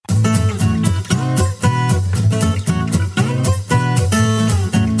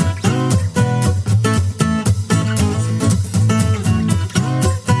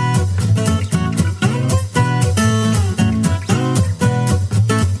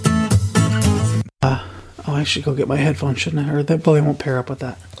I should go get my headphones, shouldn't I? Or they probably won't pair up with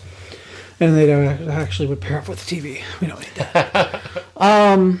that. And they actually would pair up with the TV. We don't need that.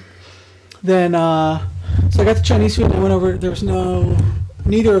 Then, so I got the Chinese food and I went over. There was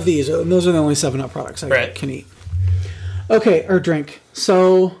neither of these. Those are the only 7-Up products I can eat. Okay, or drink.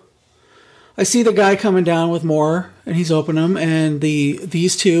 So I see the guy coming down with more, and he's opening them, and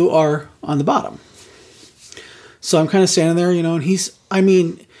these two are on the bottom. So I'm kind of standing there,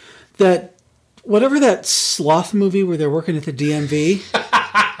 and whatever that sloth movie where they're working at the DMV.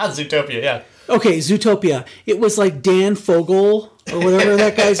 Zootopia, yeah. Okay, Zootopia. It was like Dan Fogel, or whatever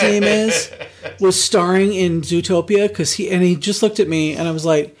that guy's name is, was starring in Zootopia, he just looked at me, and I was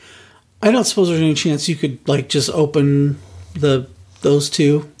like, I don't suppose there's any chance you could, just open those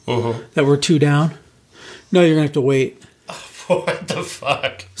two that were two down? No, you're going to have to wait. What the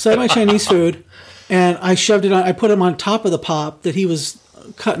fuck? So I had my Chinese food, and I shoved it on. I put him on top of the pop that he was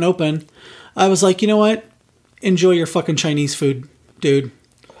cutting open. I was like, you know what? Enjoy your fucking Chinese food, dude.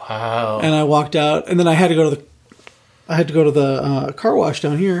 Wow. And I walked out, and then I had to go to the car wash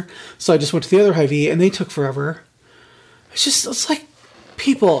down here. So I just went to the other Hy-Vee, and they took forever. It's like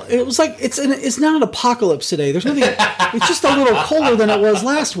people. It was like it's not an apocalypse today. There's nothing. It's just a little colder than it was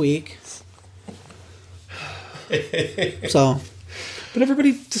last week. So, but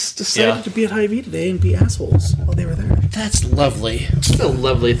everybody just decided to be at Hy-Vee today and be assholes while they were there. That's lovely. It's a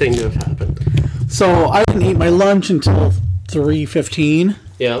lovely thing to have happened. So I didn't eat my lunch until 3:15.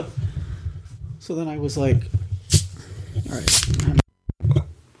 Yeah. So then I was like, all right.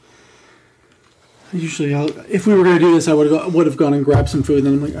 Usually, if we were going to do this, I would have gone and grabbed some food. And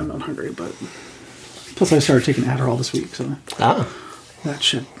then I'm like, I'm not hungry. But plus, I started taking Adderall this week, so that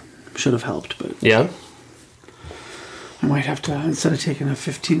should have helped. But yeah, I might have to, instead of taking a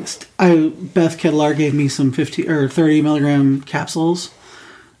 15. Beth Kedlar gave me some 50 or 30 milligram capsules,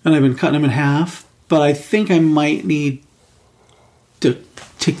 and I've been cutting them in half. But I think I might need to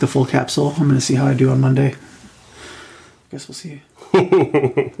take the full capsule. I'm going to see how I do on Monday. Guess we'll see.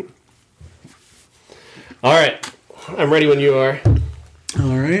 All right. I'm ready when you are.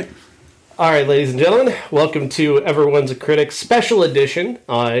 All right. All right, ladies and gentlemen. Welcome to Everyone's a Critic Special Edition.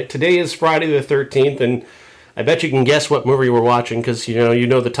 Today is Friday the 13th, and I bet you can guess what movie we're watching because you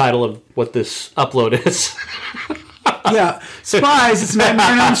know the title of what this upload is. Yeah. Spies. It's Nightmare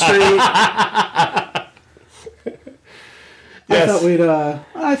on Elm Street. Yes.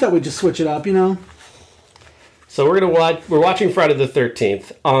 I thought we'd just switch it up, So we're watching Friday the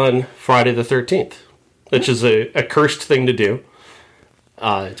 13th on Friday the 13th. Which is a cursed thing to do.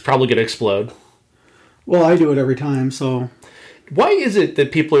 It's probably going to explode. Well, I do it every time, so... Why is it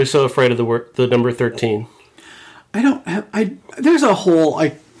that people are so afraid of the number 13? There's a whole,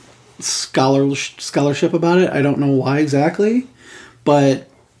 scholarship about it. I don't know why exactly, but...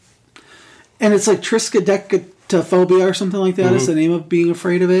 And it's like triskaidekaphobia or something like that is the name of being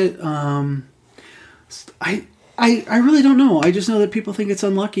afraid of it. I really don't know. I just know that people think it's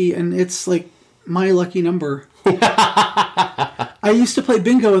unlucky, and it's like... my lucky number. I used to play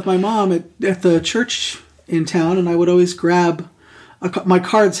bingo with my mom at the church in town, and I would always grab... my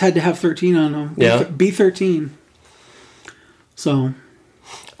cards had to have 13 on them. Yeah. B13. So...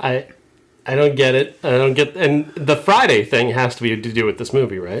 I don't get it. I don't get... And the Friday thing has to be to do with this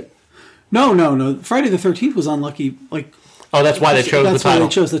movie, right? No. Friday the 13th was unlucky. Oh, that's why they chose the title. That's why they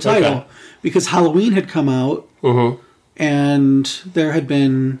chose the title. Okay. Because Halloween had come out, and there had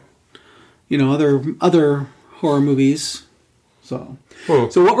been... other horror movies. So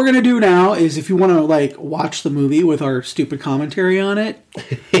what we're going to do now is if you want to, watch the movie with our stupid commentary on it,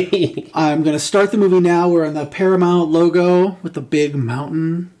 I'm going to start the movie now. We're on the Paramount logo with the big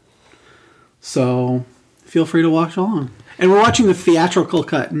mountain. So feel free to watch along. And we're watching the theatrical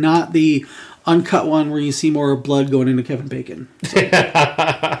cut, not the uncut one where you see more blood going into Kevin Bacon. So.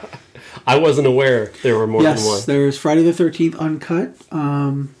 I wasn't aware there were more than one. Yes, there's Friday the 13th uncut.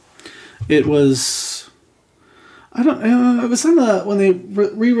 It was, it was on when they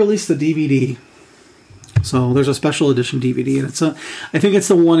re-released the DVD. So there's a special edition DVD, and I think it's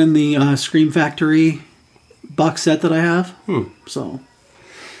the one in the Scream Factory box set that I have. So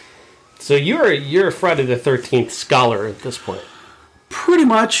you're a Friday the 13th scholar at this point. Pretty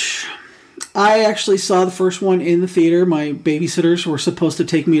much. I actually saw the first one in the theater. My babysitters were supposed to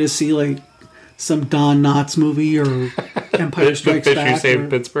take me to see some Don Knotts movie or Empire Strikes Back. Fisher Saved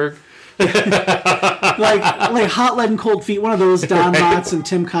Pittsburgh. like Hot Lead and Cold Feet, one of those Don Knotts and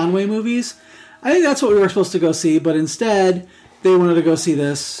Tim Conway movies. I think that's what we were supposed to go see, but instead they wanted to go see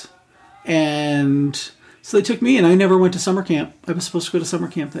this, and So they took me, and I never went to summer camp. I was supposed to go to summer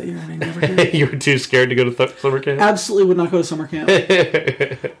camp that year, and I never did. You were too scared to go to summer camp? Absolutely would not go to summer camp.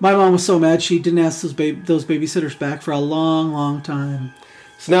 My mom was so mad she didn't ask those babysitters back for a long, long time.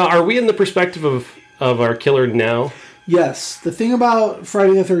 So now, are we in the perspective of our killer now? Yes. The thing about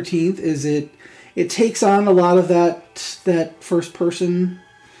Friday the 13th is it takes on a lot of that first-person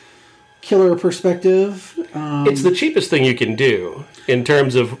killer perspective. It's the cheapest thing you can do in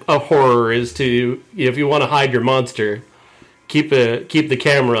terms of a horror is to, if you want to hide your monster, keep the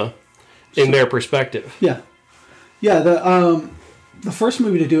camera in their perspective. Yeah. Yeah, the first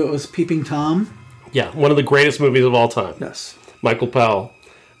movie to do it was Peeping Tom. Yeah, one of the greatest movies of all time. Yes. Michael Powell.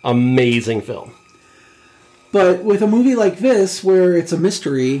 Amazing film. But with a movie like this, where it's a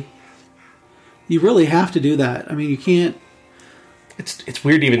mystery, you really have to do that. I mean, you can't... It's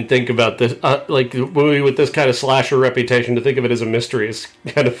weird to even think about this, like a movie with this kind of slasher reputation. To think of it as a mystery is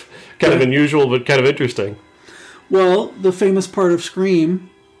kind of unusual, but kind of interesting. Well, the famous part of Scream,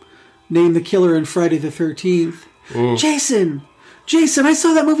 name the killer in Friday the 13th. Jason, I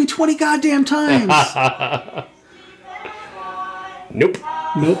saw that movie 20 goddamn times. Nope,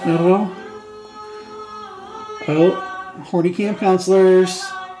 not at all. Oh, horny camp counselors.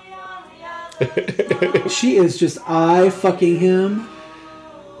 She is just fucking him.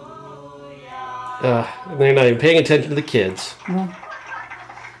 They're not even paying attention to the kids.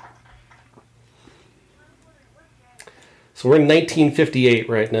 So we're in 1958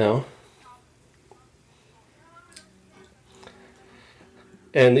 right now.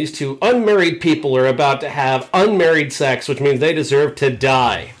 And these two unmarried people are about to have unmarried sex, which means they deserve to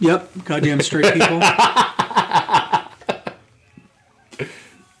die. Yep, goddamn straight people.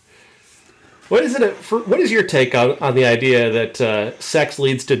 What is your take on the idea that sex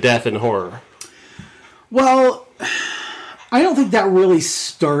leads to death in horror? Well, I don't think that really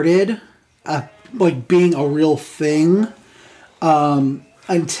started like being a real thing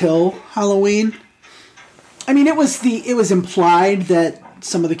until Halloween. I mean, it was implied that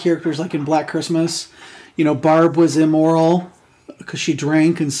some of the characters, like in Black Christmas, Barb was immoral because she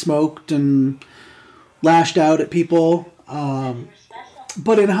drank and smoked and lashed out at people.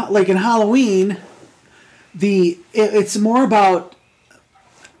 But in Halloween, it's more about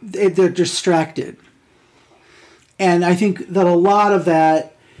they're distracted, and I think that a lot of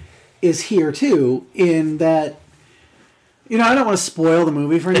that is here too. In that, I don't want to spoil the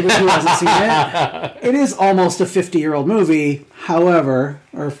movie for anybody who hasn't seen it. It is almost a 50-year-old movie, however,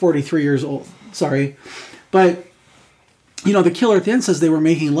 or 43 years old. Sorry, but. The killer at the end says they were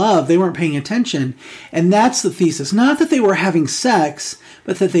making love. They weren't paying attention. And that's the thesis. Not that they were having sex,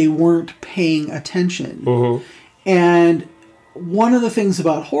 but that they weren't paying attention. Mm-hmm. And one of the things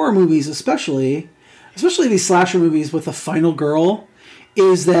about horror movies, especially these slasher movies with the final girl,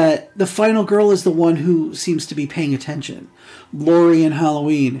 is that the final girl is the one who seems to be paying attention. Laurie in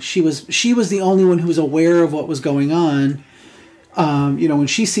Halloween, she was the only one who was aware of what was going on. When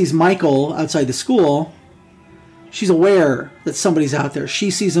she sees Michael outside the school... She's aware that somebody's out there.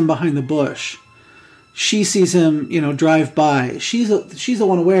 She sees him behind the bush. She sees him, drive by. She's the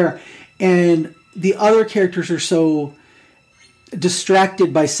one aware. And the other characters are so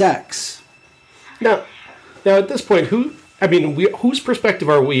distracted by sex. Now at this point, whose perspective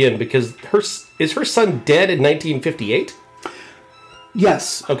are we in? Because is her son dead in 1958?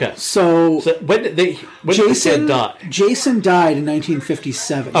 Yes. Okay. So when did the kid die? Jason died in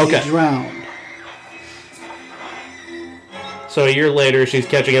 1957. Okay. He drowned. So a year later, she's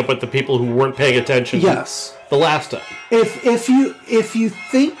catching up with the people who weren't paying attention. Yes. The last time. If you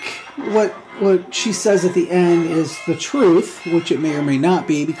think what she says at the end is the truth, which it may or may not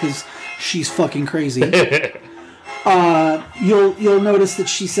be because she's fucking crazy, you'll notice that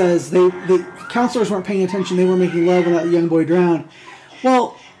she says the counselors weren't paying attention. They were making love when that young boy drowned.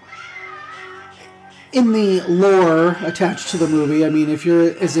 Well, in the lore attached to the movie, I mean, if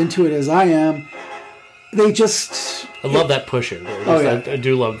you're as into it as I am, they just... I love that push-in. I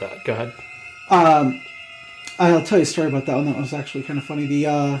do love that. Go ahead. I'll tell you a story about that one. That was actually kind of funny.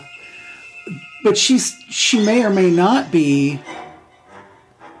 But she may or may not be...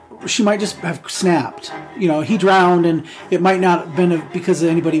 She might just have snapped. He drowned, and it might not have been because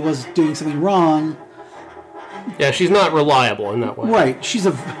anybody was doing something wrong. Yeah, she's not reliable in that way. Right. She's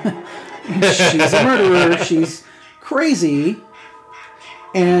a murderer. She's crazy.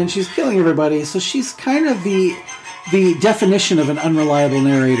 And she's killing everybody, so she's kind of the definition of an unreliable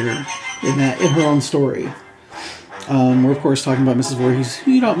narrator in her own story. We're of course talking about Mrs. Voorhees,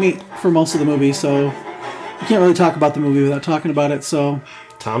 who you don't meet for most of the movie, so you can't really talk about the movie without talking about it. So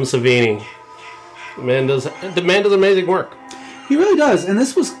Tom Savini, the man does amazing work. He really does, and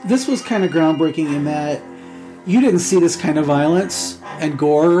this was kind of groundbreaking in that you didn't see this kind of violence and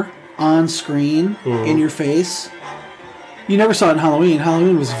gore on screen in your face. You never saw it in Halloween.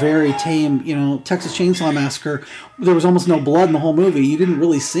 Halloween was very tame. Texas Chainsaw Massacre, there was almost no blood in the whole movie. You didn't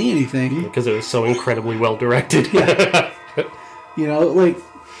really see anything. Because it was so incredibly well directed. Yeah.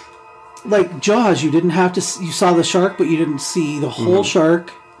 Like Jaws, you didn't have to. You saw the shark, but you didn't see the whole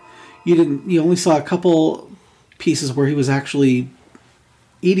shark. You only saw a couple pieces where he was actually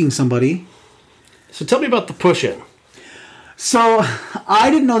eating somebody. So tell me about the push-in. So I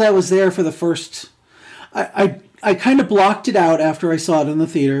didn't know that was there for the first. I kind of blocked it out after I saw it in the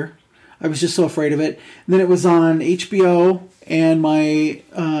theater. I was just so afraid of it. And then it was on HBO, and my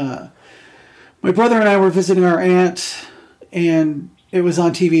brother and I were visiting our aunt, and it was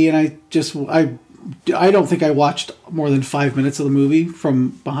on TV, and I don't think I watched more than 5 minutes of the movie from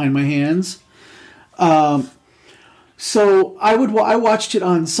behind my hands. So I watched it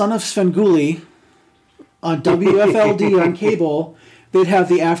on Son of Svengoolie on WFLD on cable. They'd have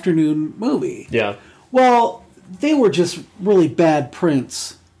the afternoon movie. Yeah. Well, they were just really bad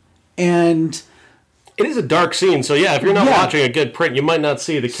prints. And it is a dark scene, so yeah, if you're not watching a good print, you might not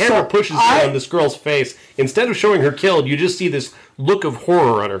see. The camera pushes on this girl's face. Instead of showing her killed, you just see this look of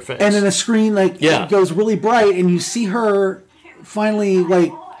horror on her face. And then the screen it goes really bright, and you see her finally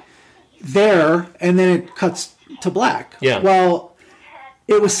there, and then it cuts to black. Yeah. Well,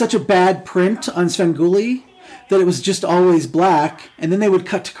 it was such a bad print on Svengoolie that it was just always black, and then they would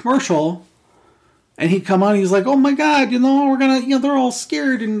cut to commercial. And he'd come on, he was like, oh my God, we're going to, they're all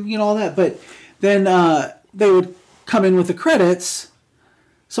scared and, all that. But then they would come in with the credits.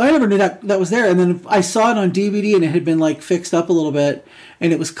 So I never knew that was there. And then I saw it on DVD, and it had been fixed up a little bit,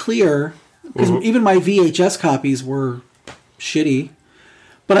 and it was clear. Because even my VHS copies were shitty.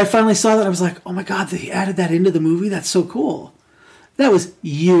 But I finally saw that, and I was like, oh my God, they added that into the movie? That's so cool. That was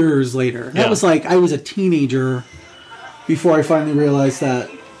years later. That was I was a teenager before I finally realized that.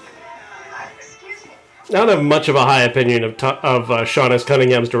 I don't have much of a high opinion of Sean S.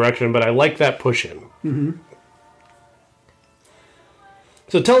 Cunningham's direction, but I like that push-in. Mm-hmm.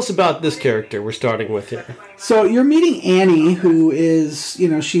 So tell us about this character we're starting with here. So you're meeting Annie, who is,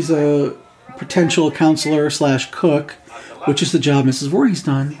 she's a potential counselor / cook, which is the job Mrs. Voorhees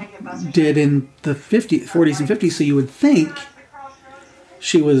did in the 40s and 50s. So you would think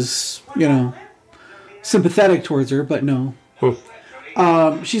she was, sympathetic towards her, but no.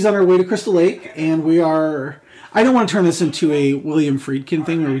 She's on her way to Crystal Lake, and we are... I don't want to turn this into a William Friedkin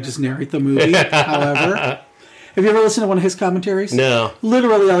thing where we just narrate the movie, however. Have you ever listened to one of his commentaries? No.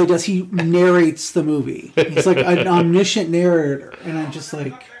 Literally all he does, he narrates the movie. He's like an omniscient narrator, and I'm just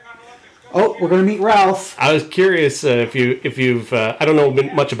like, oh, we're going to meet Ralph. I was curious if you've... I don't know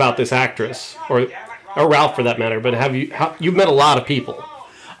much about this actress, or Ralph for that matter, but you've met a lot of people.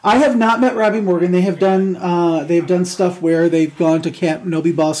 I have not met Robbie Morgan. They've done stuff where they've gone to Camp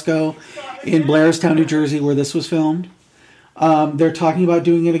Nobi Bosco in Blairstown, New Jersey, where this was filmed. They're talking about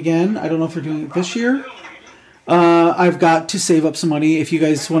doing it again. I don't know if they're doing it this year. I've got to save up some money. If you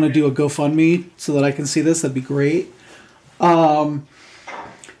guys want to do a GoFundMe so that I can see this, that'd be great.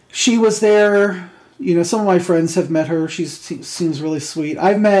 She was there. Some of my friends have met her. She seems really sweet.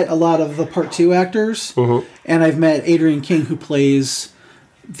 I've met a lot of the Part 2 actors, and I've met Adrienne King, who plays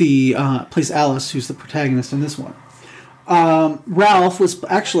Alice, who's the protagonist in this one. Ralph was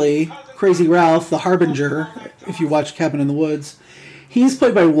actually Crazy Ralph, the Harbinger, if you watch Cabin in the Woods. He's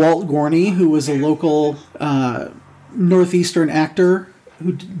played by Walt Gorney, who was a local Northeastern actor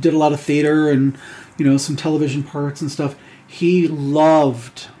who did a lot of theater and some television parts and stuff. He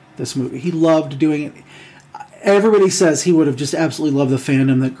loved this movie. He loved doing it. Everybody says he would have just absolutely loved the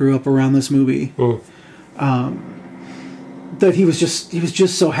fandom that grew up around this movie. That he was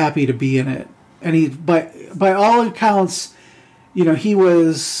just so happy to be in it, and he by all accounts, he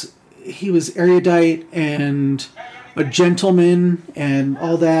was erudite and a gentleman and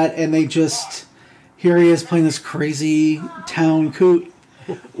all that, and here he is playing this crazy town coot.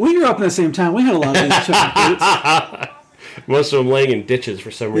 We grew up in the same town. We had a lot of these chicken coots. Most of them laying in ditches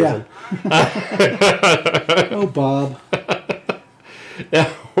for some reason. Oh, Bob.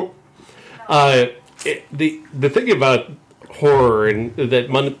 Now, the thing about horror, and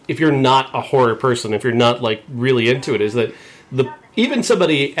that if you're not a horror person, if you're not really into it, is that even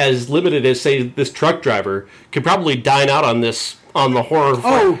somebody as limited as, say, this truck driver could probably dine out on the horror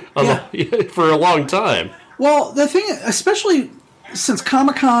for a long time. Well, the thing, especially since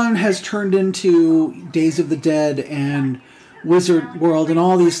Comic-Con has turned into Days of the Dead and Wizard World and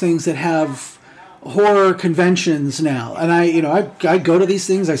all these things that have horror conventions now, and I go to these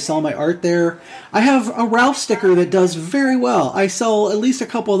things. I sell my art there. I have a Ralph sticker that does very well. I sell at least a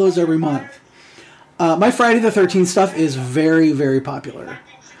couple of those every month. My Friday the 13th stuff is very, very popular.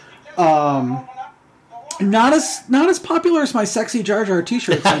 Not as popular as my sexy Jar Jar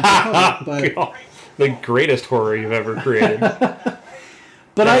t-shirts. But God, the greatest horror you've ever created.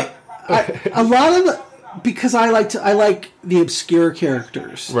 But I a lot of because I like the obscure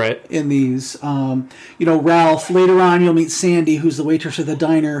characters right in these. Ralph. Later on, you'll meet Sandy, who's the waitress at the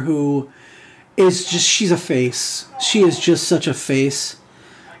diner, who is just she's a face. She is just such a face.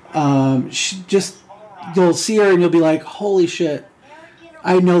 She just you'll see her and you'll be like, holy shit,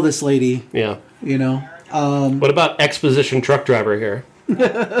 I know this lady. Yeah. What about exposition truck driver here?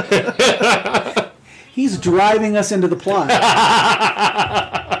 He's driving us into the plot.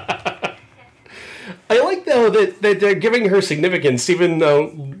 I like, though, that they're giving her significance, even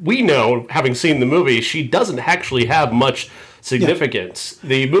though we know, having seen the movie, she doesn't actually have much significance. Yeah.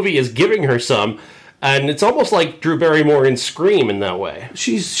 The movie is giving her some, and it's almost like Drew Barrymore in Scream in that way.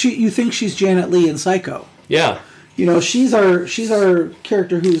 You think she's Janet Leigh in Psycho. Yeah. She's our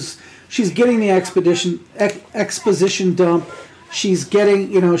character she's getting the exposition dump. She's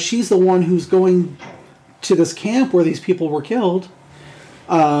getting, she's the one who's going to this camp where these people were killed.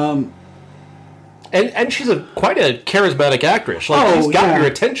 And she's quite a charismatic actress. She's got your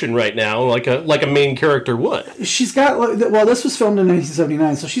attention right now, like a main character would. She's got this was filmed in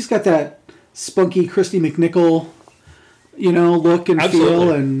 1979, so she's got that spunky Christy McNichol, look and Absolutely.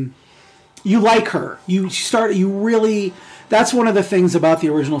 feel, and you like her. That's one of the things about the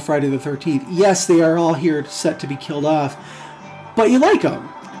original Friday the 13th. Yes, they are all here set to be killed off, but you like them.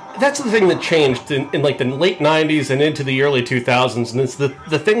 That's the thing that changed in like the late 90s and into the early 2000s, and it's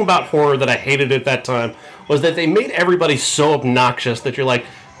the thing about horror that I hated at that time was that they made everybody so obnoxious that you're like,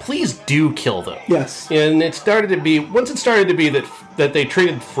 please do kill them. Yes. And it started to be that they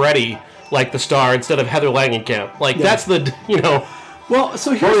treated Freddy like the star instead of Heather Langenkamp. That's the Well,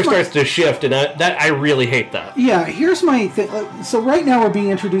 so horror starts to shift, and I really hate that. Yeah, here's my thing. So right now we're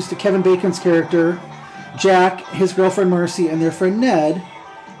being introduced to Kevin Bacon's character, Jack, his girlfriend Marcy, and their friend Ned.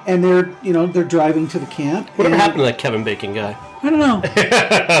 And they're driving to the camp. Whatever happened to that Kevin Bacon guy? I don't know.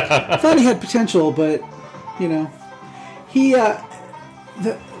 I thought he had potential, but he.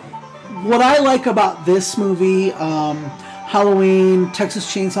 What I like about this movie, Halloween, Texas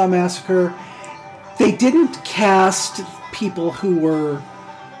Chainsaw Massacre, they didn't cast people who were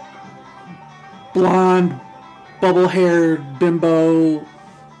blonde, bubble-haired, bimbo.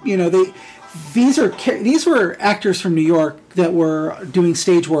 These were actors from New York that were doing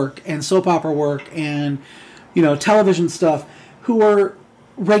stage work and soap opera work and television stuff who were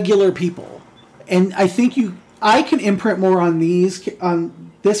regular people, and I think I can imprint more on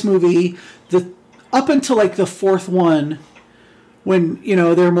this movie up until like the fourth one when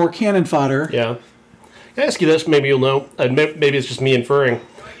they're more cannon fodder. Yeah. Can I ask you this? Maybe you'll know, and maybe it's just me inferring.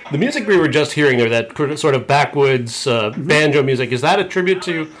 The music we were just hearing there, that sort of backwoods banjo music, is that a tribute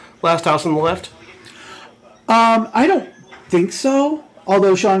to Last House on the Left? I don't think so.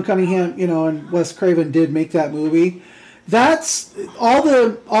 Although Sean Cunningham, and Wes Craven did make that movie. That's all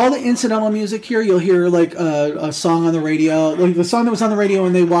the incidental music here. You'll hear like a song on the radio, like the song that was on the radio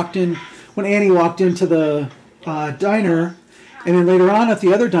when Annie walked into the diner, and then later on at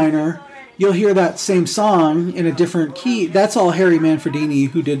the other diner, you'll hear that same song in a different key. That's all Harry Manfredini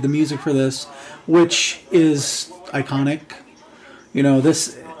who did the music for this, which is iconic.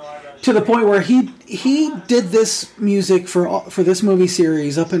 This. To the point where he did this music for this movie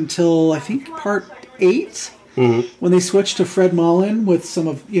series up until I think part 8, when they switched to Fred Mullen with some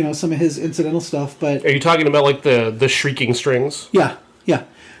of his incidental stuff. But are you talking about like the shrieking strings? Yeah.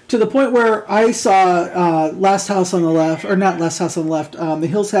 To the point where I saw Last House on the Left, or not Last House on the Left, The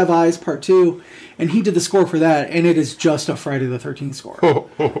Hills Have Eyes Part 2, and he did the score for that, and it is just a Friday the 13th score. The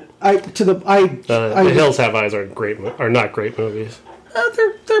Hills Have Eyes are not great movies.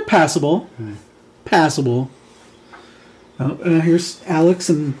 They're passable. Passable. Oh, and here's Alice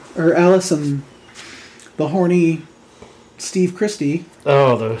and the horny Steve Christie.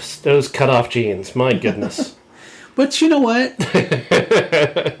 Oh, those cut off jeans! My goodness. But you know what?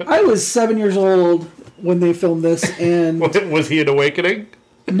 I was 7 years old when they filmed this, and was he an awakening?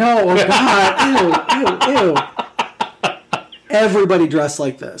 No, oh God! Ew! Everybody dressed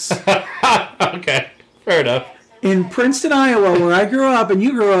like this. Okay, fair enough. In Princeton, Iowa, where I grew up and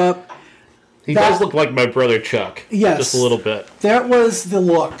you grew up, he does look like my brother Chuck. Yes, just a little bit. That was the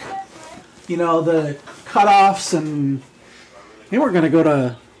look. The cutoffs, and they weren't going to go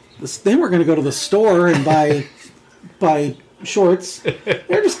to the store and buy shorts.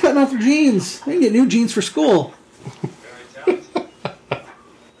 They're just cutting off their jeans. They can get new jeans for school.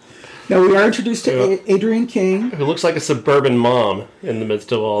 Now we are introduced to Adrienne King, who looks like a suburban mom in the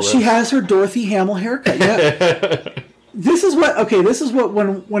midst of all this. She has her Dorothy Hamill haircut. Yeah. This is what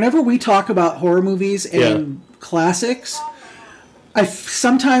whenever we talk about horror movies and classics,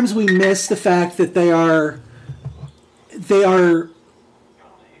 sometimes we miss the fact that they're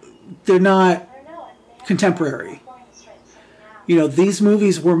not contemporary. You know, these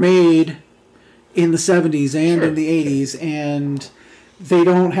movies were made in the 70s and in the 80s, and they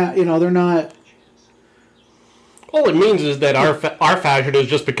don't have, they're not. All it means is that our fashion has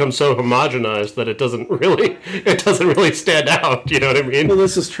just become so homogenized that it doesn't really stand out. You know what I mean? Well,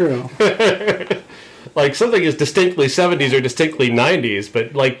 this is true. Like, something is distinctly 70s or distinctly 90s,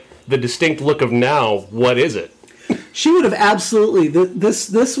 but like the distinct look of now, what is it? She would have absolutely.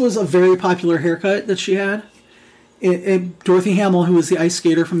 This was a very popular haircut that she had. Dorothy Hamill, who was the ice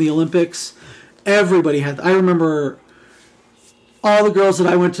skater from the Olympics, everybody had. I remember all the girls that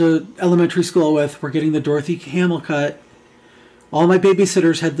I went to elementary school with were getting the Dorothy Hamill cut. All my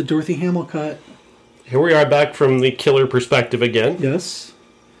babysitters had the Dorothy Hamill cut. Here we are back from the killer perspective again. Yes.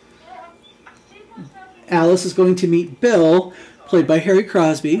 Alice is going to meet Bill, played by Harry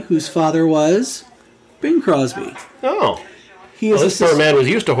Crosby, whose father was Bing Crosby. Oh. This poor man was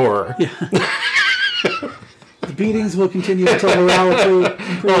used to horror. Yeah. The beatings will continue until morale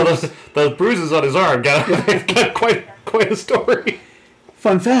improves. Those bruises on his arm got quite a story.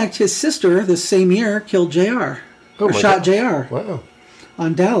 Fun fact, his sister, this same year, killed JR. Shot JR. Wow.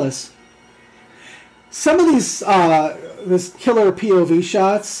 On Dallas. Some of these this killer POV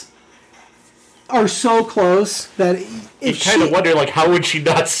shots are so close that you kind of wonder, like, how would she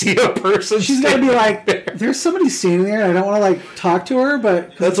not see a person? She's got to be like, there's somebody standing there, and I don't want to like talk to her,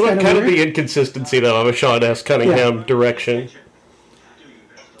 but that's what kind of the inconsistency though of a Sean S. Cunningham direction.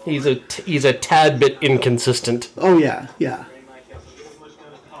 He's a tad bit inconsistent. Oh yeah.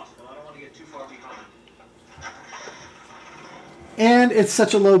 And it's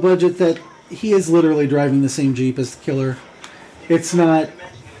such a low budget that he is literally driving the same Jeep as the killer. It's not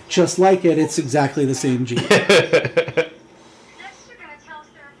just like it, it's exactly the same Jeep. Next, you're going to tell us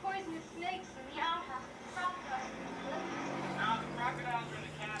there are poisonous snakes in the outhouse.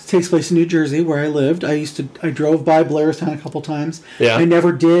 This takes place in New Jersey, where I lived. I drove by Blairstown a couple times. Yeah. I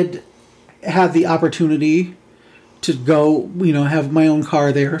never did have the opportunity to go, have my own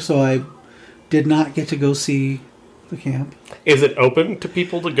car there, so I did not get to go see the camp. Is it open to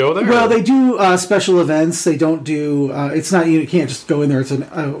people to go there? Well, they do special events. They don't do. It's not. You can't just go in there. It's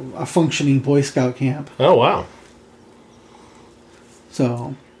a functioning Boy Scout camp. Oh wow!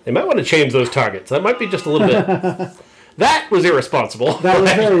 So they might want to change those targets. That might be just a little bit. That was irresponsible. That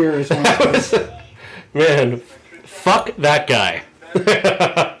was very irresponsible. Man, fuck that guy.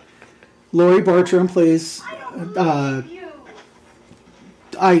 Laurie Bartram plays.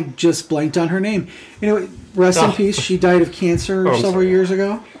 I just blanked on her name. Anyway, rest in peace. She died of cancer several years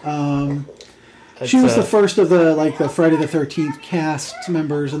ago. She was the first of the Friday the 13th cast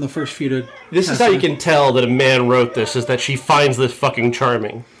members and the first few to. This is how you can tell that a man wrote this, is that she finds this fucking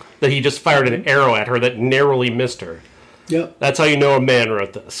charming. That he just fired an arrow at her that narrowly missed her. Yep. That's how you know a man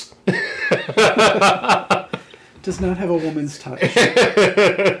wrote this. Does not have a woman's touch.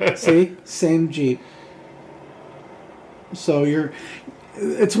 See? Same Jeep. So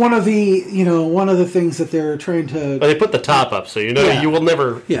it's one of the things that they're trying to. Well, they put the top up, so you will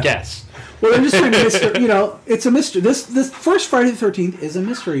never guess. Well, they're just trying to it's a mystery. This first Friday the 13th is a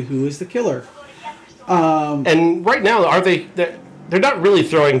mystery. Who is the killer? And right now, they're not really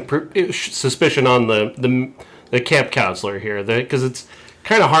throwing suspicion on the camp counselor here, because it's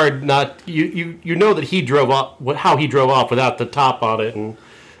kind of hard not. You know that he drove off, how he drove off without the top on it, and.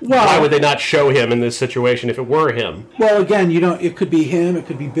 Well, why would they not show him in this situation if it were him? Well, again, it could be him, it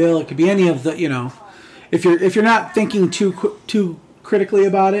could be Bill, it could be any of the, if you're not thinking too critically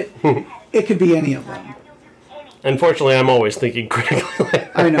about it, it could be any of them. Unfortunately, I'm always thinking critically.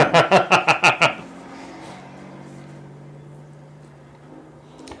 I know.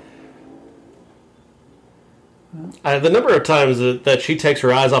 The number of times that she takes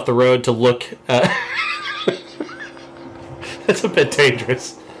her eyes off the road to look at... That's a bit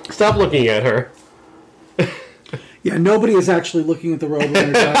dangerous. Stop looking at her. Yeah, nobody is actually looking at the road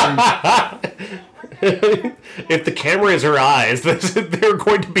when they're driving. If the camera is her eyes, they're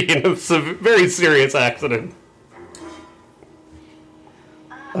going to be in a very serious accident.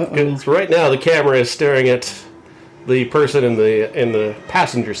 Because right now the camera is staring at the person in the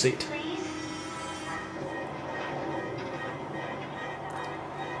passenger seat.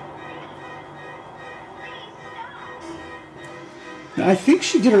 I think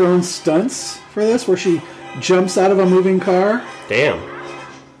she did her own stunts for this, where she jumps out of a moving car. Damn.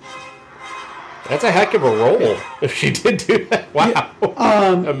 That's a heck of a role if she did do that. Wow.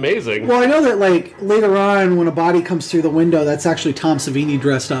 Amazing. Well, I know that, like, later on when a body comes through the window, that's actually Tom Savini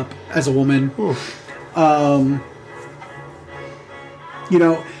dressed up as a woman. You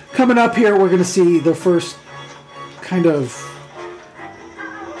know, coming up here, we're going to see the first kind of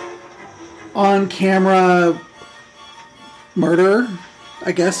on-camera murder,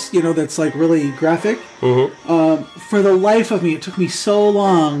 I guess, you know, that's, like, really graphic. For the life of me, it took me so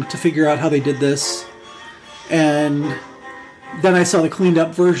long to figure out how they did this. And then I saw the cleaned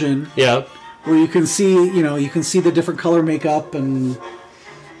up version. Yeah. Where you can see, you know, you can see the different color makeup and...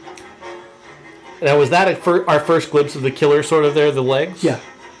 Now, was that our first glimpse of the killer sort of there, the legs? Yeah.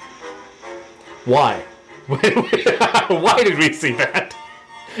 Why? Why did we see that?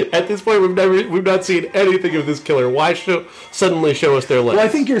 At this point, we've not seen anything of this killer. Why suddenly show us their legs? Well, I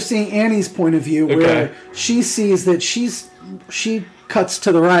think you're seeing Annie's point of view, where she sees that she cuts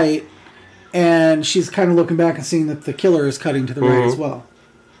to the right, and she's kind of looking back and seeing that the killer is cutting to the right as well.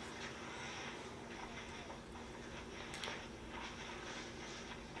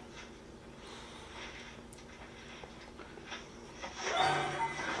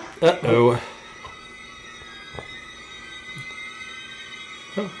 Uh-oh.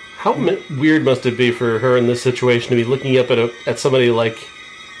 How weird must it be for her in this situation to be looking up at somebody like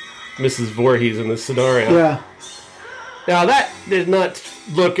Mrs. Voorhees in this scenario? Yeah. Now, that did not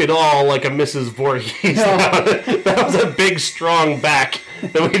look at all like a Mrs. Voorhees. No. That was a big, strong back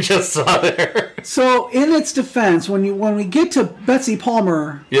that we just saw there. So, in its defense, when we get to Betsy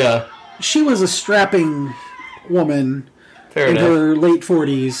Palmer, Yeah. she was a strapping woman Fair in enough. her late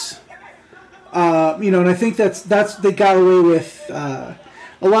 40s. You know, and I think that's they got away with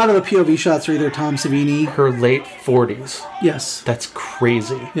a lot of the POV shots are either Tom Savini. Her late 40s. Yes. That's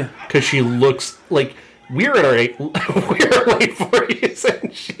crazy. Yeah. Because she looks like we're in our late 40s,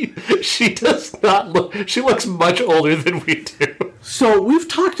 and she does not look. She looks much older than we do. So we've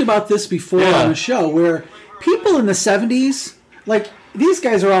talked about this before on the show, where people in the 70s, like these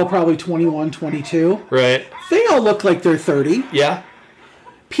guys are all probably 21, 22. Right. They all look like they're 30. Yeah.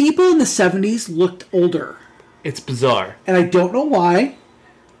 People in the 70s looked older. It's bizarre. And I don't know why,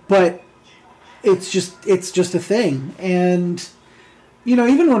 but it's just a thing. And you know,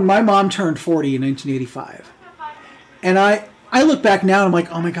 even when my mom turned 40 in 1985, and I look back now and I'm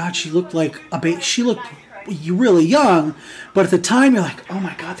like, oh my God, she looked like a baby. She looked really young, but at the time you're like, oh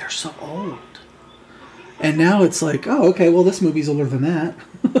my God, they're so old. And now it's like, oh, okay, well, this movie's older than that.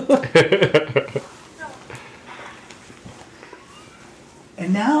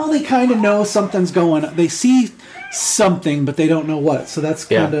 And now they kind of know something's going on. They see something, but they don't know what. So that's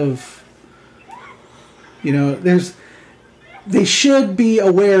kind of, you know, they should be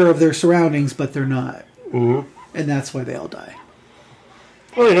aware of their surroundings, but they're not. Mm-hmm. And that's why they all die.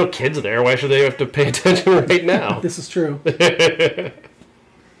 Well, there are no kids there. Why should they have to pay attention right now? This is true.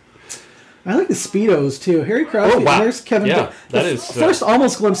 I like the Speedos, too. Harry Crosby. Oh, wow. There's Kevin Yeah, that is... First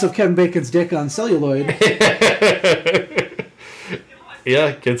almost glimpse of Kevin Bacon's dick on celluloid.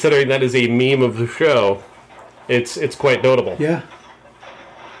 Yeah, considering that is a meme of the show, it's quite notable. Yeah.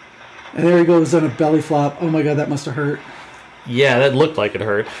 And there he goes on a belly flop. Oh my God, that must have hurt. Yeah, that looked like it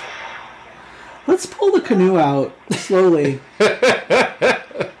hurt. Let's pull the canoe out slowly.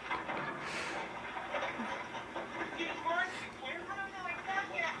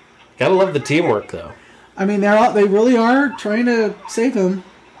 Gotta love the teamwork, though. I mean, they really are trying to save him.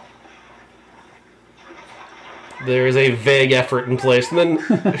 There is a vague effort in place, and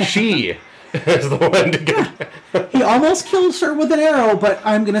then she is the one to get... He almost kills her with an arrow, but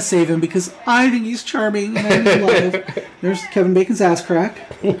I'm going to save him because I think he's charming and I'm in love. There's Kevin Bacon's ass crack.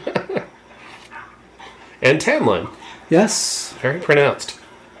 And tan line. Yes. Very pronounced.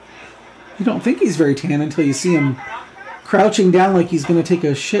 You don't think he's very tan until you see him crouching down like he's going to take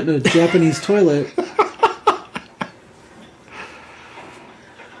a shit in a Japanese toilet.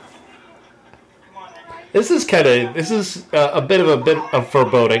 This is a bit of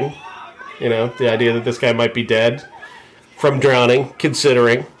foreboding. You know, the idea that this guy might be dead from drowning,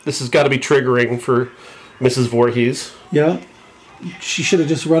 considering this has got to be triggering for Mrs. Voorhees. Yeah. She should have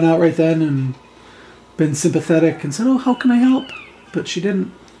just run out right then and been sympathetic and said, oh, how can I help? But she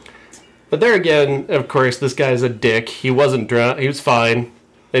didn't. But there again, of course, this guy's a dick. He wasn't drowned. He was fine.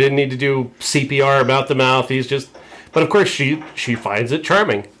 They didn't need to do CPR mouth to mouth. He's just... But of course, she finds it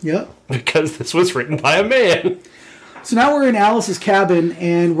charming. Yep. Because this was written by a man. So now we're in Alice's cabin,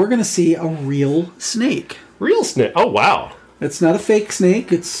 and we're going to see a real snake. Real snake? Oh, wow. It's not a fake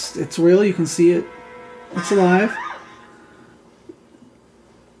snake. It's real. You can see it. It's alive.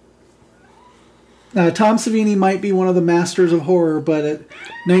 Tom Savini might be one of the masters of horror, but at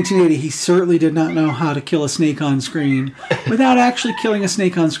 1980, he certainly did not know how to kill a snake on screen without actually killing a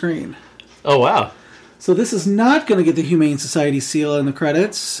snake on screen. Oh, wow. So this is not going to get the Humane Society seal in the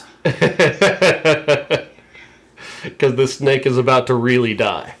credits. Because the snake is about to really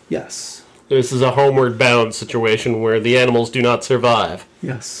die. Yes. This is a homeward bound situation where the animals do not survive.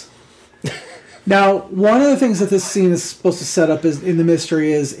 Yes. Now, one of the things that this scene is supposed to set up is in the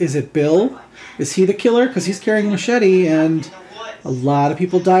mystery is it Bill? Is he the killer? Because he's carrying a machete, and a lot of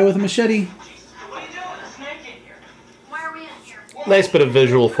people die with a machete. What are you doing? A snake in here. Why are we in here? Nice bit of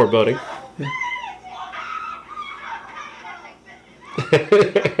visual foreboding.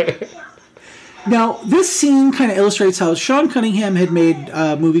 Now, this scene kind of illustrates how Sean Cunningham had made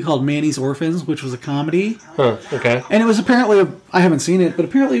a movie called Manny's Orphans, which was a comedy. Huh, okay. And it was apparently, I haven't seen it, but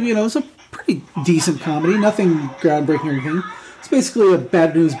apparently, it was a pretty decent comedy. Nothing groundbreaking or anything. It's basically a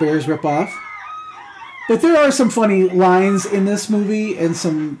Bad News Bears ripoff. But there are some funny lines in this movie and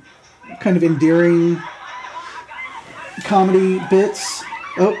some kind of endearing comedy bits.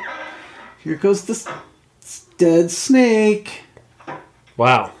 Oh, here goes this dead snake.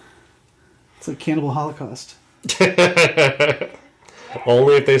 Wow. It's like Cannibal Holocaust.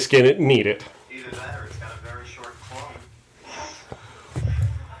 Only if they skin it and eat it. Either that or it's got a very short claw.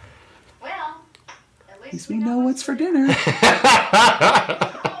 Well, at At least we know what's for dinner.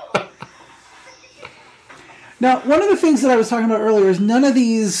 Now, one of the things that I was talking about earlier is none of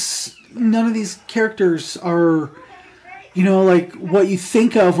these characters are, like what you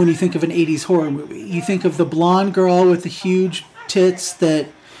think of when you think of an 80s horror movie. You think of the blonde girl with the huge tits that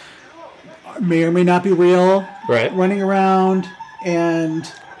may or may not be real, right, running around,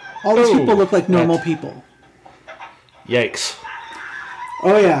 and all these people look like normal people. Yikes.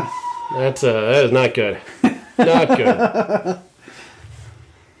 Oh, yeah. That is not good. Not good.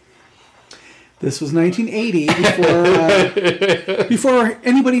 This was 1980, before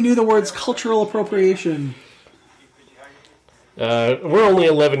anybody knew the words cultural appropriation. We're only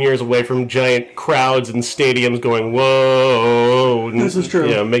 11 years away from giant crowds and stadiums going, whoa. This is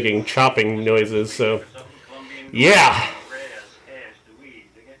true. Making chopping noises, so. Yeah.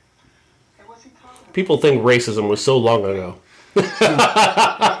 People think racism was so long ago.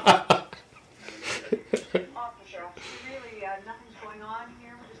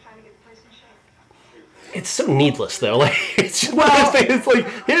 It's so needless, though. Like, it's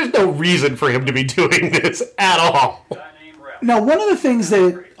like there's no reason for him to be doing this at all. Now, one of the things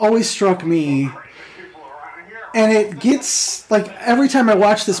that always struck me, and it gets like every time I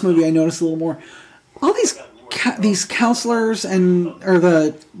watch this movie, I notice a little more. All these counselors or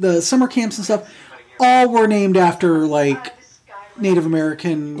the summer camps and stuff, all were named after like Native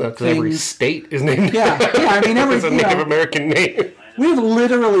American things. Every state is named. Yeah. I mean, it's a Native American name. We have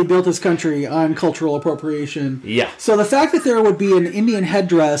literally built this country on cultural appropriation. Yeah. So the fact that there would be an Indian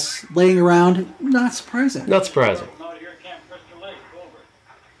headdress laying around, not surprising. Not surprising.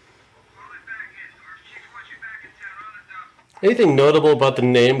 Anything notable about the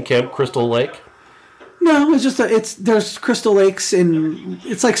name Camp Crystal Lake? No, it's just there's Crystal Lakes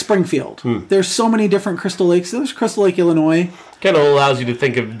it's like Springfield. There's so many different Crystal Lakes. There's Crystal Lake, Illinois. Kind of allows you to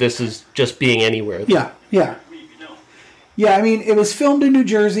think of this as just being anywhere. Yeah. Yeah, I mean, it was filmed in New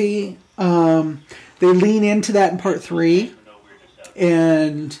Jersey. They lean into that in part 3.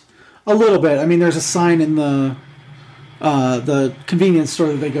 And a little bit. I mean, there's a sign in the convenience store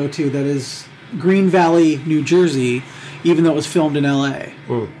that they go to that is Green Valley, New Jersey, even though it was filmed in L.A.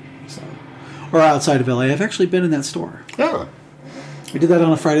 So, or outside of L.A. I've actually been in that store. Oh. I did that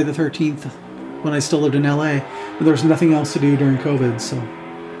on a Friday the 13th when I still lived in L.A. But there was nothing else to do during COVID, so...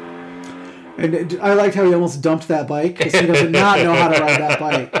 And I liked how he almost dumped that bike because he does not know how to ride that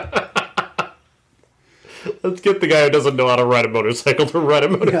bike. Let's get the guy who doesn't know how to ride a motorcycle to ride a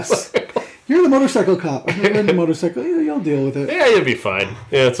motorcycle. Yes. You're the motorcycle cop. I've never ridden a motorcycle. You'll deal with it. Yeah, you'll be fine.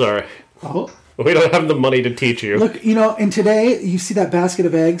 Yeah, it's all right. Oh. We don't have the money to teach you. Look, and today you see that basket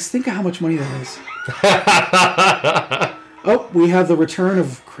of eggs. Think of how much money that is. Oh, we have the return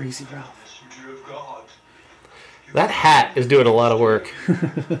of Crazy Ralph. That hat is doing a lot of work.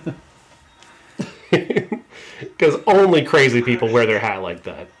 Because only crazy people wear their hat like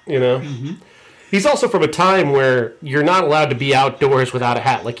that, Mm-hmm. He's also from a time where you're not allowed to be outdoors without a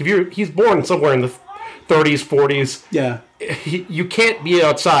hat. Like, he's born somewhere in the 30s, 40s. Yeah. You can't be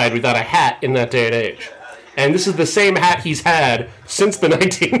outside without a hat in that day and age. And this is the same hat he's had since the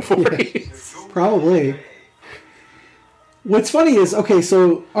 1940s. Yeah, probably. What's funny is,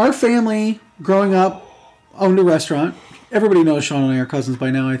 so our family, growing up, owned a restaurant. Everybody knows Sean and I are cousins by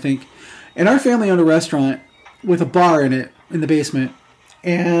now, I think. And our family owned a restaurant with a bar in it, in the basement.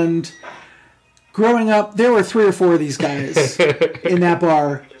 And growing up, there were 3 or 4 of these guys in that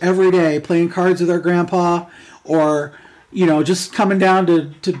bar every day playing cards with their grandpa, or just coming down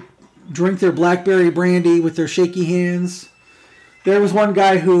to drink their blackberry brandy with their shaky hands. There was one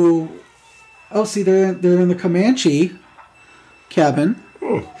guy who, they're in the Comanche cabin.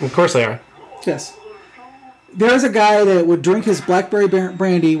 Of course they are. Yes. There's a guy that would drink his blackberry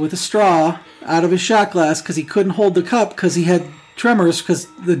brandy with a straw out of his shot glass because he couldn't hold the cup because he had tremors because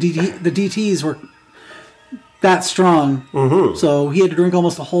the DTs were that strong. Mm-hmm. So he had to drink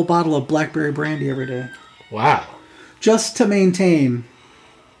almost a whole bottle of blackberry brandy every day. Wow. Just to maintain.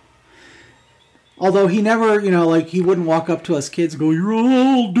 Although he never, he wouldn't walk up to us kids and go, "You're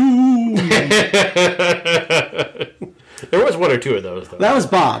all doomed." There was 1 or 2 of those, though. That was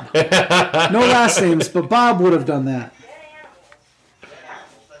Bob. No last names, but Bob would have done that.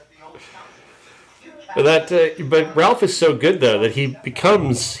 But Ralph is so good, though, that he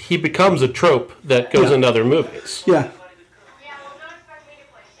becomes a trope that goes into other movies. Yeah.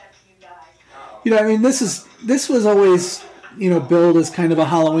 This was always, billed as kind of a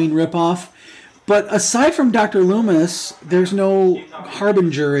Halloween ripoff. But aside from Dr. Loomis, there's no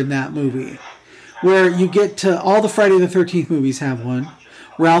Harbinger in that movie. Where you get to all the Friday the 13th movies have one.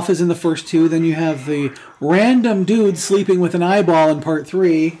 Ralph is in the first 2. Then you have the random dude sleeping with an eyeball in part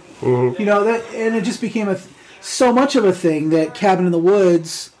 3. Mm-hmm. And it just became so much of a thing that Cabin in the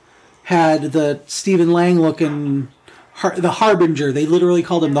Woods had the Stephen Lang looking the Harbinger. They literally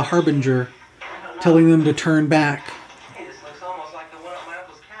called him the Harbinger, telling them to turn back. Hey, this looks almost like the one at my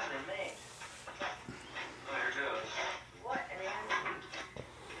uncle's cabin in Maine.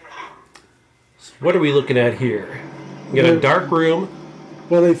 What are we looking at here? You got a dark room.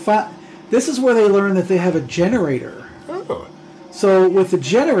 Well, this is where they learn that they have a generator. Oh. So with the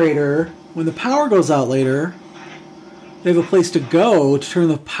generator, when the power goes out later, they have a place to go to turn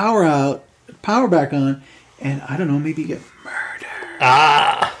the power back on, and I don't know, maybe get murdered.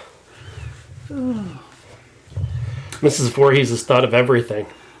 Ah. Mrs. Voorhees has thought of everything.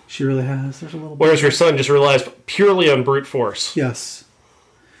 She really has. There's a little. Whereas your son just relies purely on brute force. Yes.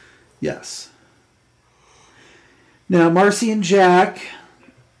 Now, Marcy and Jack,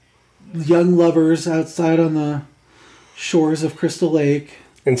 young lovers outside on the shores of Crystal Lake.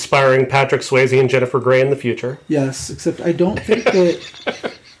 Inspiring Patrick Swayze and Jennifer Grey in the future. Yes, except I don't think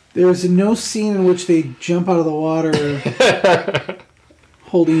that there's no scene in which they jump out of the water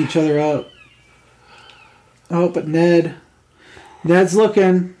holding each other up. Oh, but Ned's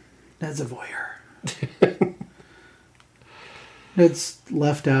looking. Ned's a voyeur. Ned's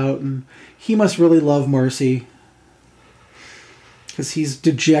left out, and he must really love Marcy. Because he's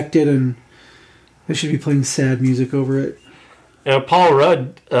dejected, and they should be playing sad music over it. Now, Paul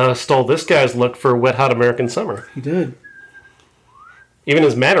Rudd stole this guy's look for Wet Hot American Summer. He did. Even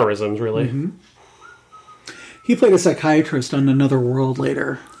his mannerisms, really. Mm-hmm. He played a psychiatrist on Another World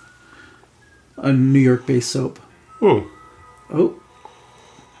later. A New York-based soap. Oh.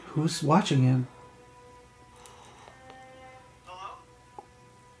 Who's watching him?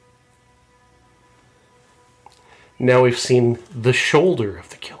 Now we've seen the shoulder of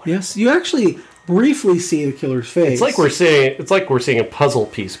the killer. Yes, you actually briefly see the killer's face. It's like we're seeing a puzzle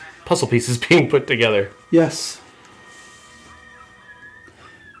pieces being put together. Yes.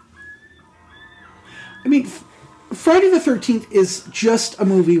 I mean, Friday the 13th is just a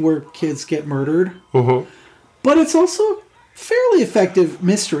movie where kids get murdered. Mm-hmm. But it's also a fairly effective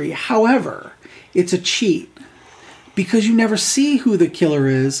mystery. However, it's a cheat. Because you never see who the killer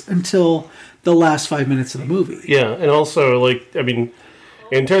is until the last 5 minutes of the movie. Yeah, and also, in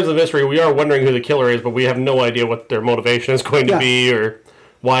terms of mystery, we are wondering who the killer is, but we have no idea what their motivation is going to be or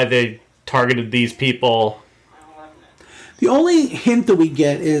why they targeted these people. The only hint that we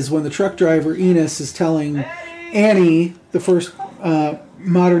get is when the truck driver, Enos, is telling Annie, the first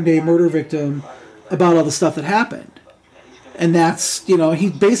modern-day murder victim, about all the stuff that happened. And that's, he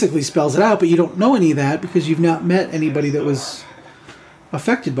basically spells it out, but you don't know any of that because you've not met anybody that was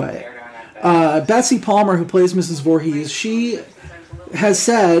affected by it. Betsy Palmer, who plays Mrs. Voorhees, she has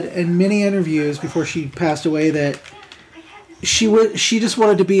said in many interviews before she passed away that she just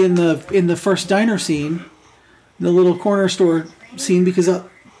wanted to be in the first diner scene, the little corner store scene, because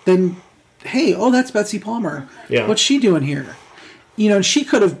then, hey, that's Betsy Palmer. Yeah. What's she doing here? She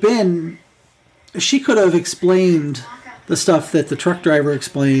could have explained the stuff that the truck driver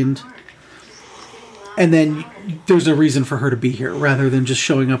explained, and then there's a reason for her to be here, rather than just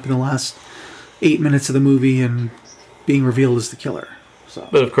showing up in the last 8 minutes of the movie and being revealed as the killer. So.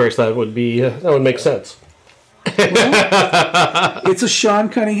 But of course, that would make sense. Well, it's a Sean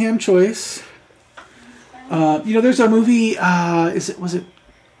Cunningham choice. There's a movie. Was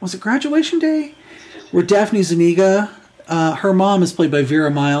it Graduation Day? where Daphne Zuniga, her mom is played by Vera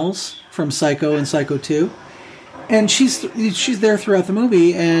Miles from Psycho and Psycho 2. And she's there throughout the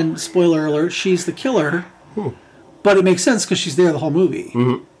movie, and spoiler alert, she's the killer. But it makes sense because she's there the whole movie.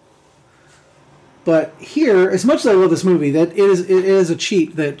 Mm-hmm. But here, as much as I love this movie, that it is a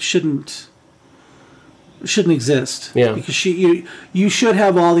cheat that shouldn't exist. Yeah. Because you should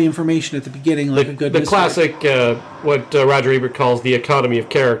have all the information at the beginning, like a good the mystery. classic what Roger Ebert calls the economy of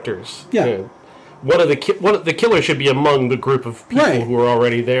characters. Yeah. You know, the killer should be among the group of people Right. who are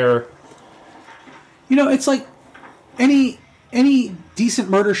already there. You know, it's like any decent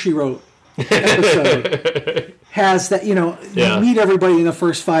Murder, She Wrote episode has that, you meet everybody in the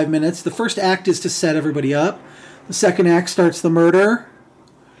first 5 minutes. The first act is to set everybody up. The second act starts the murder.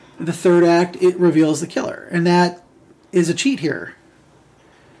 The third act, it reveals the killer. And that is a cheat here.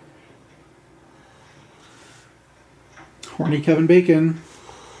 Horny Kevin Bacon.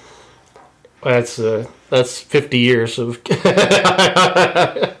 That's 50 years of...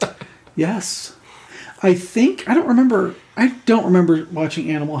 Yes. I don't remember watching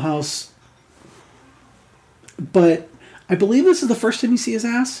Animal House, but I believe this is the first time you see his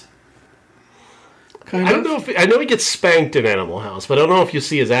ass. I don't know I know he gets spanked in Animal House, but I don't know if you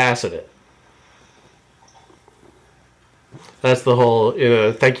see his ass in it. That's the whole,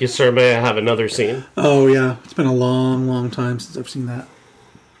 thank you, sir, may I have another scene? Oh, yeah. It's been a long, long time since I've seen that.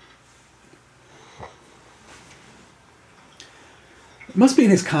 It must be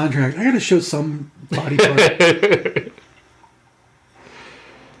in his contract. I got to show some body part.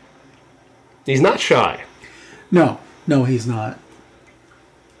 He's not shy. No, he's not.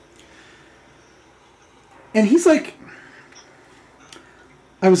 And he's like,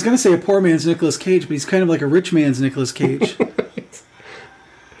 I was going to say a poor man's Nicolas Cage, but he's kind of like a rich man's Nicolas Cage.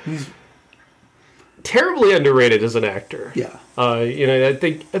 He's terribly underrated as an actor. Yeah. I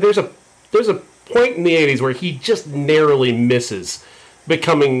think there's a point in the 80s where he just narrowly misses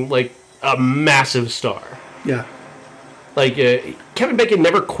becoming like a massive star. Yeah. Like Kevin Bacon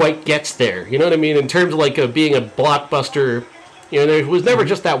never quite gets there. You know what I mean? In terms of like being a blockbuster, there was never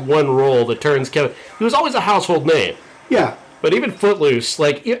just that one role that turns Kevin. He was always a household name. Yeah. But even Footloose,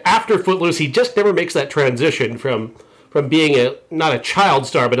 like after Footloose, he just never makes that transition from being not a child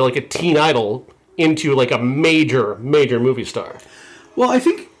star, but like a teen idol into like a major movie star. Well, I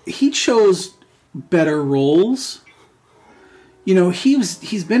think he chose better roles.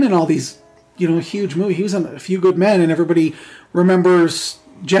 He's been in all these, huge movies. He was in A Few Good Men, and everybody remembers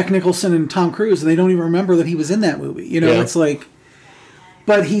Jack Nicholson and Tom Cruise, and they don't even remember that he was in that movie. It's like,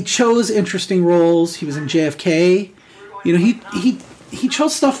 but he chose interesting roles. He was in JFK. He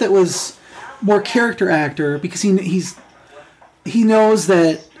chose stuff that was more character actor because he knows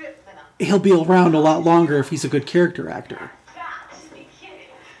that he'll be around a lot longer if he's a good character actor.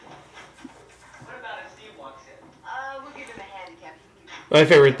 My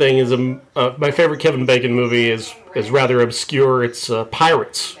favorite thing is my favorite Kevin Bacon movie is rather obscure. It's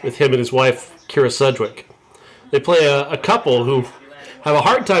Pirates with him and his wife Kira Sedgwick. They play a couple who have a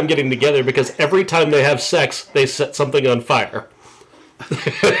hard time getting together because every time they have sex, they set something on fire.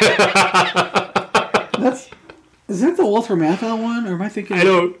 Is that the Walter Matthau one, or am I thinking? I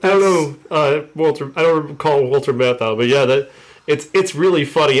don't know Walter. I don't recall Walter Matthau, but yeah, it's really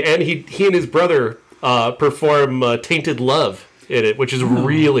funny. And he and his brother perform "Tainted Love" in it, which is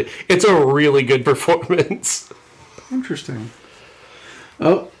it's a really good performance. Interesting.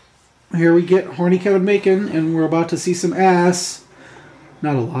 Oh, here we get horny Kevin Bacon, and we're about to see some ass.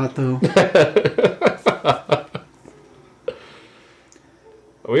 Not a lot, though.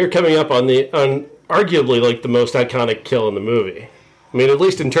 We are coming up on arguably like the most iconic kill in the movie. I mean, at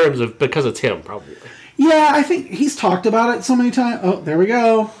least in terms of because it's him, probably. Yeah, I think he's talked about it so many times. Oh, there we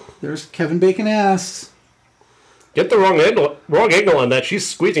go. There's Kevin Bacon ass. Get the wrong angle on that. She's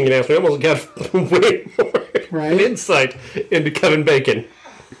squeezing an ass. We almost got way more an insight into Kevin Bacon.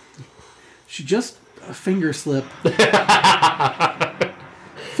 She just a finger slip.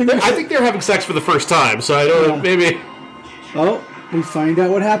 I think they're having sex for the first time, so I don't know, maybe. Oh, we find out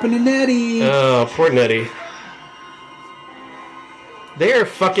what happened to Nettie. Oh, poor Nettie. They are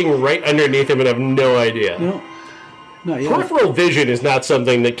fucking right underneath him and have no idea. No, not yet. Peripheral vision is not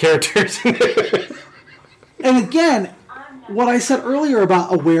something that characters... And again, what I said earlier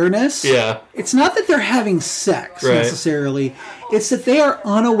about awareness, it's not that they're having sex necessarily. It's that they are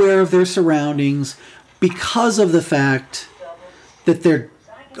unaware of their surroundings because of the fact that they're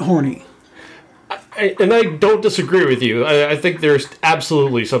horny. And I don't disagree with you. I think there's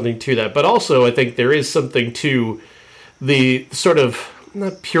absolutely something to that. But also, I think there is something to the sort of,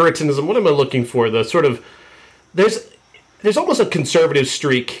 not Puritanism, what am I looking for? The sort of, there's almost a conservative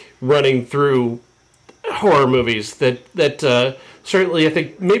streak running through horror movies that certainly I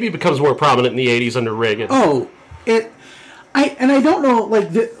think maybe becomes more prominent in the 80s under Reagan. Oh, I don't know,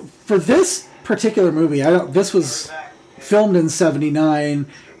 like, for this particular movie, this was filmed in 79,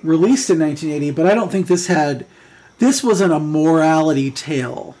 released in 1980, but I don't think this wasn't a morality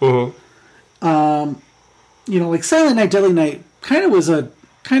tale. You know, like Silent Night, Deadly Night kind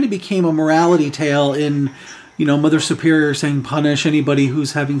of became a morality tale in, you know, Mother Superior saying punish anybody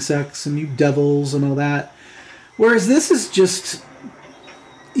who's having sex and you devils and all that. Whereas this is just,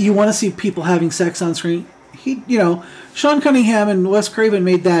 you want to see people having sex on screen. You know, Sean Cunningham and Wes Craven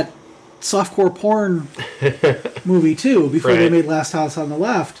made that softcore porn movie too before they made Last House on the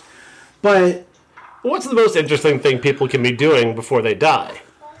Left. But what's the most interesting thing people can be doing before they die?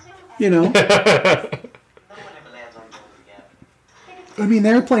 You know, No one ever lands on gold again. I mean,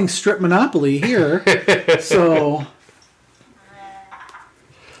 they're playing strip Monopoly here, so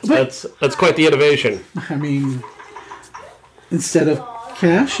that's quite the innovation. I mean, instead of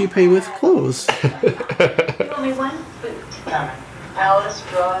cash, you pay with clothes. Only one boot. Alice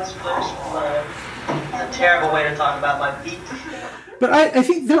draws first blood. It's a terrible way to talk about my feet. But I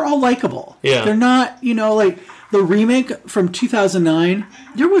think they're all likable. Yeah. They're not, you know, like the remake from 2009,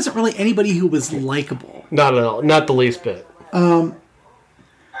 there wasn't really anybody who was likable. Not at all. Not the least bit. I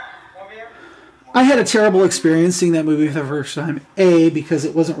had a terrible experience seeing that movie for the first time. Because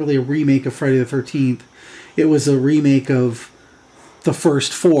it wasn't really a remake of Friday the 13th. It was a remake of the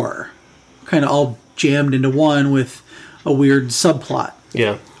first four. Kind of all jammed into one with a weird subplot.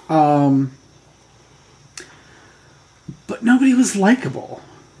 Yeah. But nobody was likable.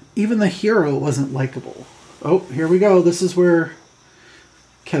 Even the hero wasn't likable. Oh, here we go. This is where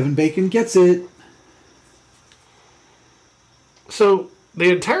Kevin Bacon gets it. So the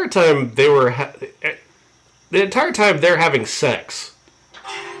entire time they're having sex,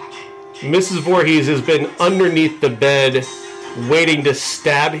 Mrs. Voorhees has been underneath the bed, waiting to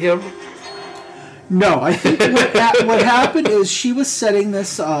stab him. No, I think what happened is she was setting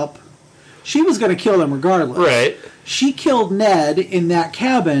this up. She was going to kill them regardless. Right. She killed Ned in that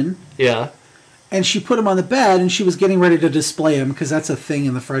cabin. Yeah. And she put him on the bed, and she was getting ready to display him, because that's a thing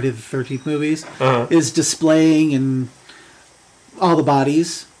in the Friday the 13th movies, is displaying and all the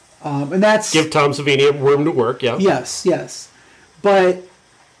bodies. And that's... Give Tom Savini room to work, yeah. Yes. But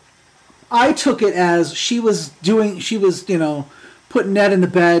I took it as she was, you know, putting Ned in the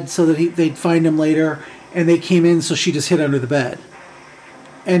bed so that they'd find him later, and they came in, so she just hid under the bed.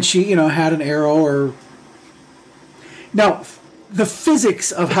 And she, you know, had an arrow or... Now, the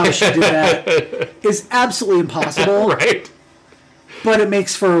physics of how she did that is absolutely impossible. Right. But it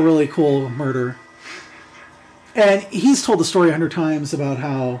makes for a really cool murder. And he's told the story 100 times about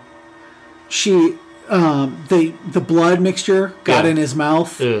how she, the blood mixture got in his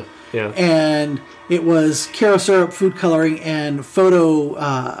mouth. Yeah. And it was Caro syrup, food coloring, and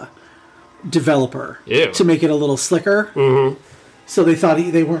photo developer to make it a little slicker. Mm-hmm. So they thought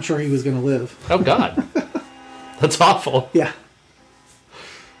they weren't sure he was going to live. Oh, God. That's awful. Yeah.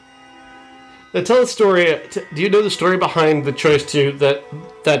 Now tell the story. Do you know the story behind the choice to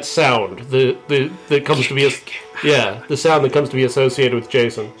that sound? That comes to be the sound that comes to be associated with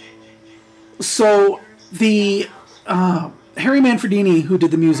Jason. So the Harry Manfredini, who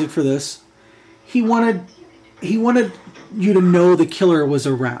did the music for this, he wanted you to know the killer was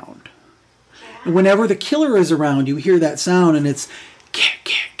around. And whenever the killer is around, you hear that sound, and it's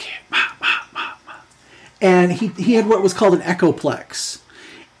ma, ma, ma, ma. And he had what was called an echoplex.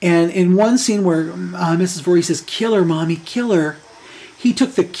 And in one scene where Mrs. Voorhees says, "Killer, mommy, killer," he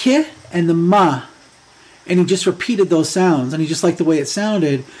took the ki and the ma, and he just repeated those sounds, and he just liked the way it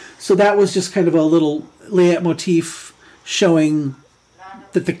sounded. So that was just kind of a little leitmotif showing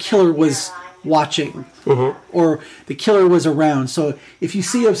that the killer was watching, or the killer was around. So if you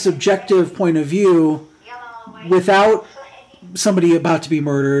see a subjective point of view without somebody about to be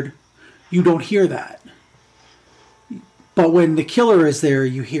murdered, you don't hear that. But when the killer is there,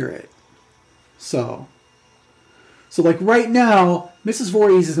 you hear it. So like right now, Mrs.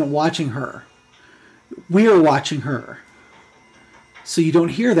 Voorhees isn't watching her. We are watching her. So you don't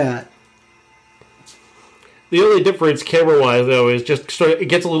hear that. The only difference camera-wise, though, is just it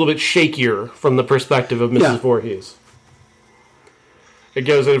gets a little bit shakier from the perspective of Mrs. Voorhees. It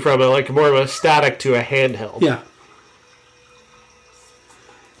goes in from more of a static to a handheld. Yeah.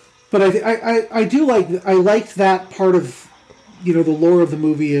 But I liked that part of, you know, the lore of the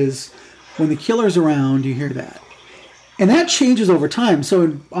movie is when the killer's around, you hear that. And that changes over time. So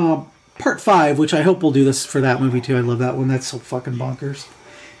in part 5, which I hope we'll do this for that movie too. I love that one. That's so fucking bonkers.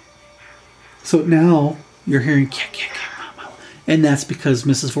 So now you're hearing And that's because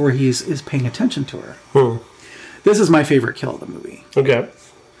Mrs. Voorhees is paying attention to her. This is my favorite kill of the movie. Okay.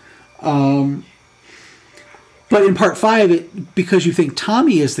 But in part 5, because you think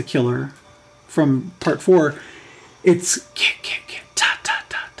Tommy is the killer from part 4, it's kill, ta, ta,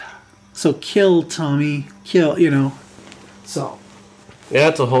 ta, ta. So kill Tommy, kill, So. Yeah,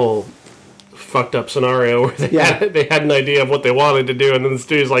 that's a whole fucked up scenario where they had an idea of what they wanted to do, and then the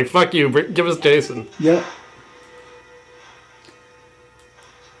studio's like, fuck you, give us Jason. Yep.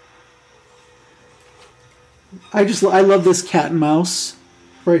 I love this cat and mouse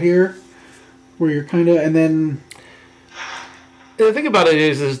right here, where you're kind of, and then... The thing about it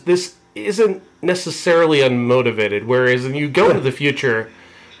is this isn't necessarily unmotivated, whereas when you go into the future,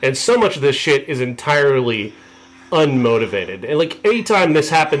 and so much of this shit is entirely unmotivated. And, like, anytime this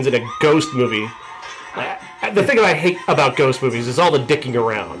happens in a ghost movie, the thing that I hate about ghost movies is all the dicking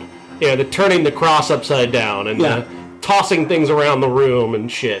around. The turning the cross upside down, and the tossing things around the room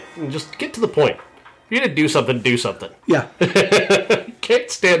and shit. And just get to the point. If you're going to do something, do something. Yeah. Can't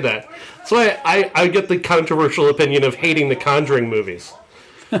stand that. That's why I get the controversial opinion of hating the Conjuring movies.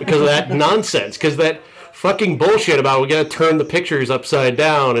 Because of that nonsense. Because that fucking bullshit about we got to turn the pictures upside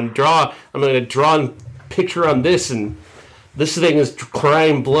down and draw. I'm going to draw a picture on this, and this thing is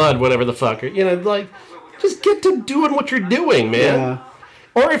crying blood, whatever the fuck. Just get to doing what you're doing, man. Yeah.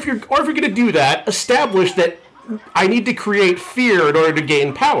 Or if you're going to do that, establish that I need to create fear in order to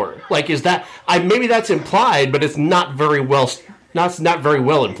gain power. Like, is that maybe that's implied, but it's not very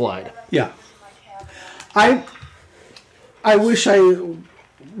well implied. Yeah. I wish I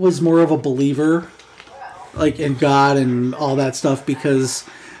was more of a believer, like, in God and all that stuff, because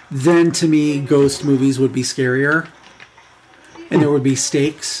then to me ghost movies would be scarier and there would be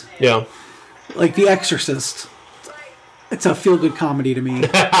stakes. Yeah. Like The Exorcist. It's a feel-good comedy to me.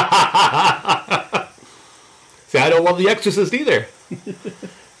 See, I don't love The Exorcist either.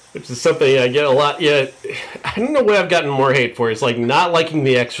 Which is something I get a lot. Yeah, I don't know what I've gotten more hate for. It's like not liking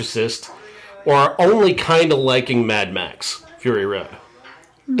The Exorcist or only kind of liking Mad Max Fury Road.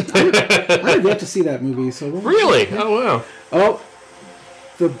 I have yet to see that movie. So Really? Oh, wow. Oh,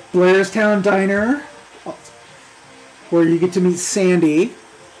 the Blairstown Diner, where you get to meet Sandy.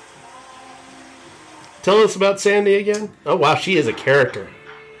 Tell us about Sandy again. Oh, wow, she is a character.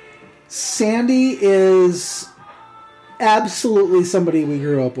 Sandy is absolutely somebody we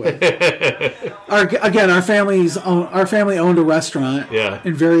grew up with. Our family owned a restaurant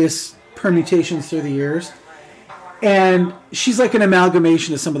in various permutations through the years. And she's like an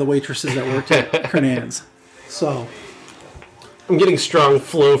amalgamation of some of the waitresses that worked at Hernan's. So I'm getting strong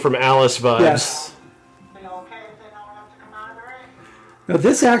flow from Alice vibes. yes. Now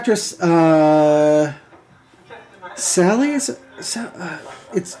this actress, Sally, it's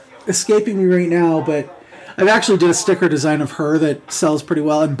escaping me right now, but I've actually did a sticker design of her that sells pretty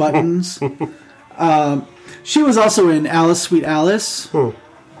well in buttons. She was also in Alice, Sweet Alice, where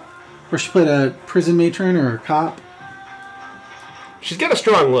she played a prison matron or a cop. She's got a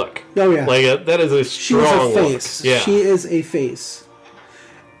strong look. Oh, yeah. Like, that is a strong She is a face. Look. Yeah. She is a face.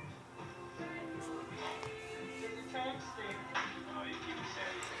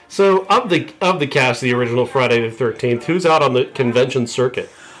 So, of the cast of the original Friday the 13th, who's out on the convention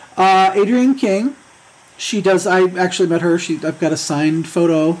circuit? Adrienne King. She does. I actually met her. I've got a signed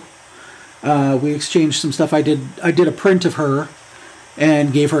photo. We exchanged some stuff. I did a print of her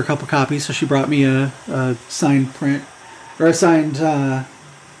and gave her a couple copies. So she brought me a signed print or a signed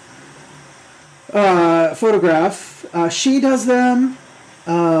photograph. She does them.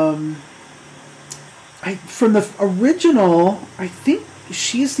 From the original, I think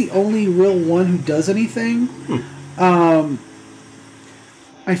she's the only real one who does anything. I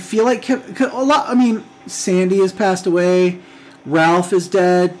feel like a lot. I mean, Sandy has passed away. Ralph is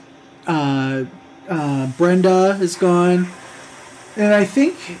dead. Brenda is gone, and I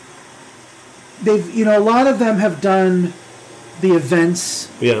think they've. A lot of them have done the events.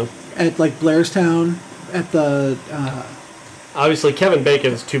 Yeah. At like Blairstown, at the. Obviously, Kevin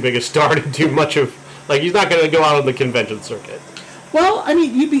Bacon's too big a star to do much of. Like, he's not going to go out on the convention circuit. Well, I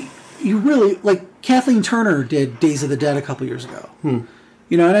mean, you really like Kathleen Turner did Days of the Dead a couple years ago. And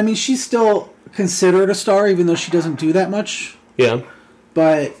I mean, she's still considered a star, even though she doesn't do that much. Yeah.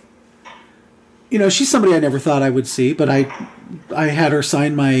 But she's somebody I never thought I would see. But I had her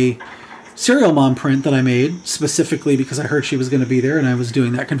sign my Serial Mom print that I made specifically because I heard she was going to be there, and I was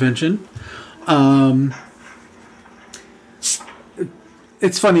doing that convention.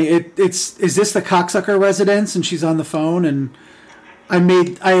 It's funny. Is this the Cocksucker residence? And she's on the phone, and I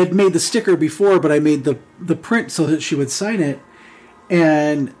had made the sticker before, but I made the print so that she would sign it.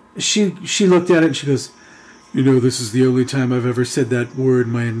 And she looked at it and she goes, You know, this is the only time I've ever said that word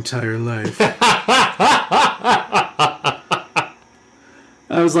my entire life.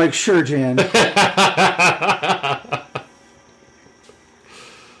 I was like, sure, Jan.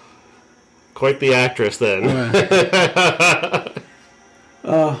 Quite the actress, then.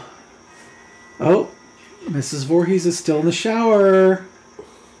 Oh, Mrs. Voorhees is still in the shower.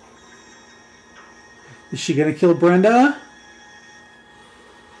 Is she gonna kill Brenda?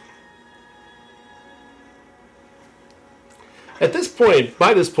 At this point,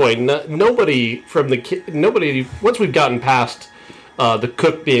 by this point, nobody from nobody. Once we've gotten past the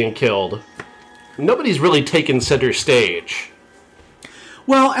cook being killed, nobody's really taken center stage.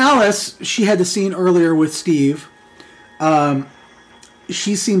 Well, Alice, she had the scene earlier with Steve.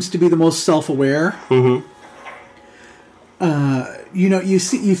 She seems to be the most self-aware. Mm-hmm. You know, you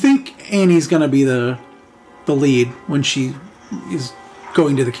think Annie's gonna be the lead when she is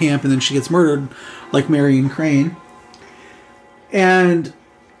going to the camp, and then she gets murdered, like Marion Crane. And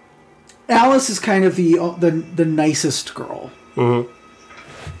Alice is kind of the nicest girl. Mm-hmm.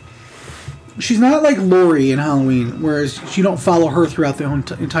 She's not like Laurie in Halloween, whereas you don't follow her throughout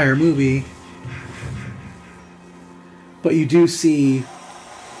the entire movie. But you do see,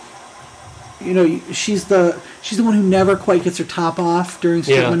 you know, she's the one who never quite gets her top off during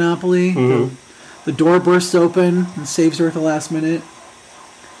Street Monopoly. Mm-hmm. The door bursts open and saves her at the last minute.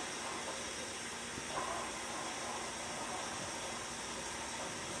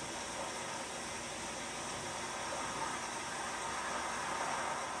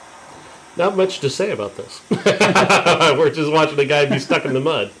 Not much to say about this. We're just watching a guy be stuck in the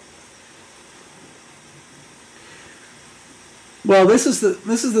mud. Well, this is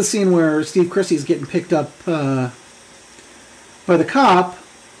the scene where Steve Christy's getting picked up by the cop,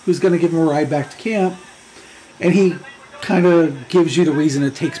 who's going to give him a ride back to camp, and he kind of gives you the reason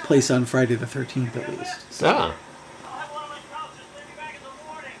it takes place on Friday the 13th, at least. So. Ah.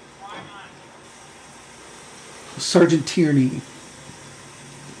 Sergeant Tierney.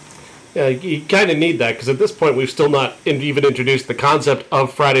 Yeah, you kind of need that, because at this point we've still not even introduced the concept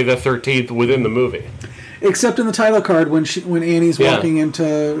of Friday the 13th within the movie. Except in the title card when Annie's walking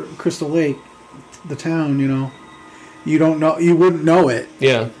into Crystal Lake, the town, you know. You wouldn't know it.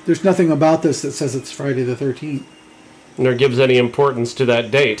 Yeah. There's nothing about this that says it's Friday the 13th. Nor gives any importance to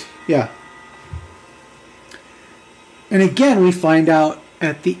that date. Yeah. And again, we find out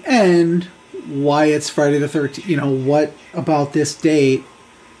at the end why it's Friday the 13th. You know, what about this date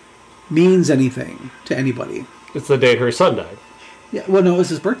means anything to anybody. It's the date her son died. Yeah, well, no, it was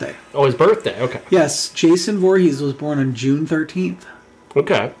his birthday. Oh, his birthday, okay. Yes, Jason Voorhees was born on June 13th.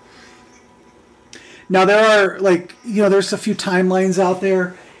 Okay. Now, there are, there's a few timelines out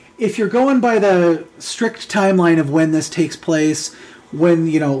there. If you're going by the strict timeline of when this takes place, when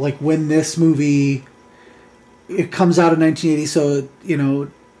this movie, it comes out in 1980, so,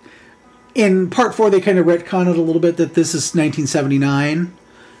 in Part 4, they kind of retcon it a little bit that this is 1979,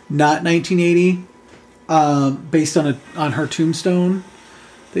 not 1980, based on her tombstone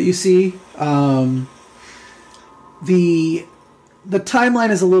that you see. The timeline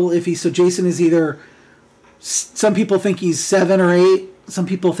is a little iffy, so Jason is either... Some people think he's 7 or 8. Some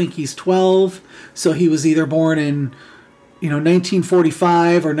people think he's 12. So he was either born in,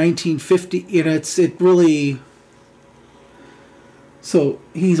 1945 or 1950. It really... So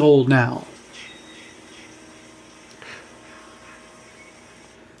he's old now.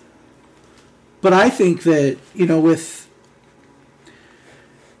 But I think that,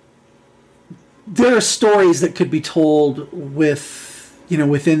 there are stories that could be told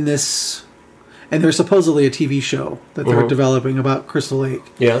within this... And there's supposedly a TV show that they're developing about Crystal Lake.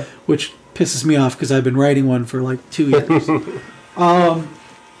 Yeah. Which pisses me off because I've been writing one for 2 years. There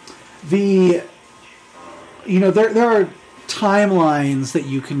are timelines that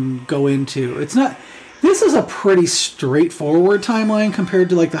you can go into. This is a pretty straightforward timeline compared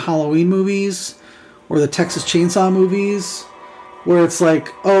to the Halloween movies or the Texas Chainsaw movies, where it's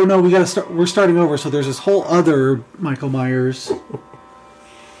oh no, we're starting over. So there's this whole other Michael Myers.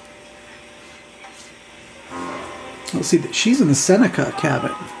 Let's see, she's in the Seneca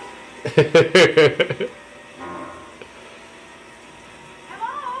cabin.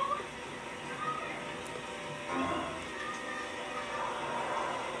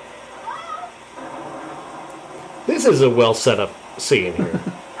 This is a well set up scene here.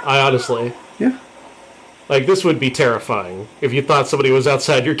 I honestly. Yeah. This would be terrifying if you thought somebody was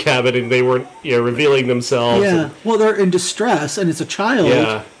outside your cabin and they weren't revealing themselves. Yeah. Well, they're in distress, and it's a child.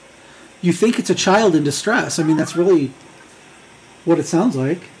 Yeah. You think it's a child in distress. I mean, that's really what it sounds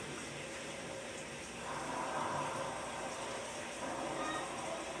like.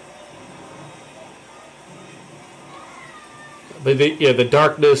 the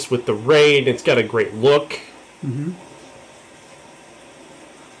darkness with the rain. It's got a great look. Mm-hmm.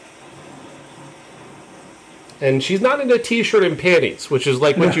 And she's not in a t-shirt and panties, which is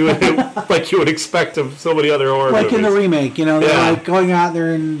like what you would expect of so many other horror like movies. in the remake, they're like going out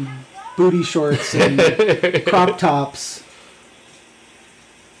there in booty shorts and crop tops.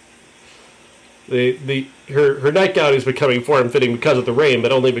 Her nightgown is becoming form-fitting because of the rain,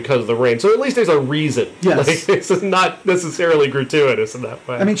 but only because of the rain. So at least there's a reason. Yes. Like, it's not necessarily gratuitous in that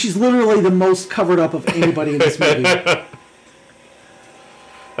way. I mean, she's literally the most covered up of anybody in this movie.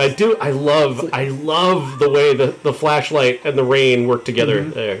 I love the way the flashlight and the rain work together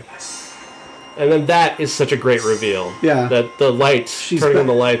there. And then that is such a great reveal. Yeah. That the lights, turning on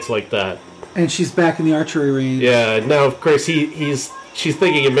the lights like that. And she's back in the archery range. Yeah, now of course she's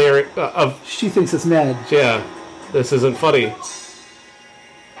thinking of She thinks it's Ned. Yeah, this isn't funny.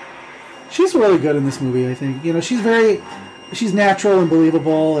 She's really good in this movie, I think. She's natural and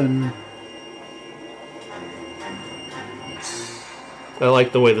believable, and I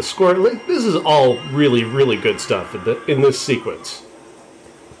like the way the score. This is all really, really good stuff in this sequence.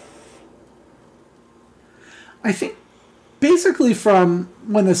 I think basically from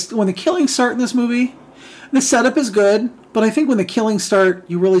when the killings start in this movie, the setup is good, but I think when the killings start,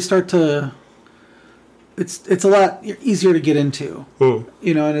 you really start to. It's a lot easier to get into,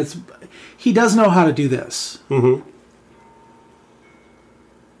 and he does know how to do this. Mm-hmm.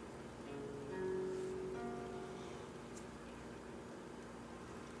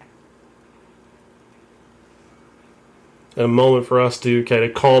 A moment for us to kind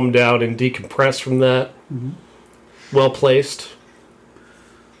of calm down and decompress from that. Mm-hmm. Well placed.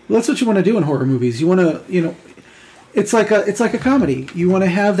 Well, that's what you want to do in horror movies. You want to, it's like a comedy. You want to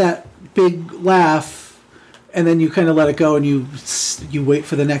have that big laugh, and then you kind of let it go, and you wait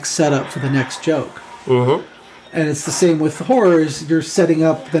for the next setup for the next joke. Mm-hmm. And it's the same with horrors. You're setting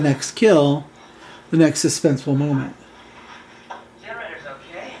up the next kill, the next suspenseful moment. Generator's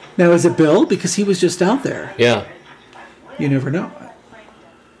okay. Now, is it Bill? Because he was just out there. Yeah. You never know.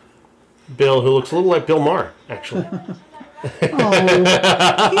 Bill, who looks a little like Bill Maher, actually. Oh,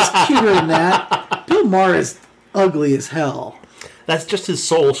 he's cuter than that. Bill Maher is ugly as hell. That's just his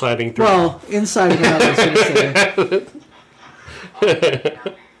soul shining through. Well, inside and out, I was going to say.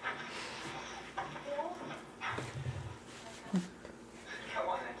 Come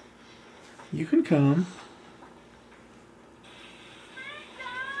on in. You can come.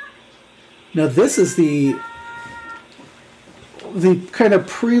 Now, this is the kind of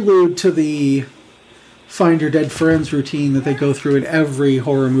prelude to the Find Your Dead Friends routine that they go through in every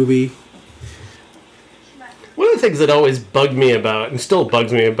horror movie. One of the things that always bugged me about, and still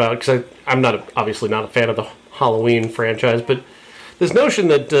bugs me about, because I'm obviously not a fan of the Halloween franchise, but this notion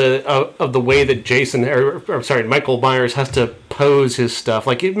that of the way that Michael Myers has to pose his stuff,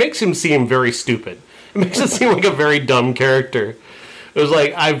 like, it makes him seem very stupid. It makes it seem like a very dumb character. It was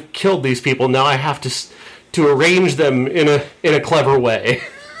like, I've killed these people, now I have to arrange them in a clever way.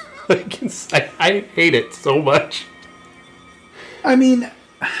 Like, I hate it so much. I mean,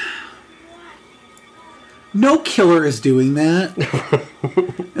 no killer is doing that.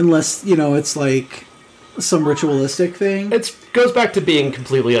 Unless, it's like some ritualistic thing. It goes back to being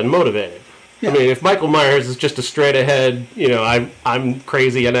completely unmotivated. Yeah. I mean, if Michael Myers is just a straight ahead, I'm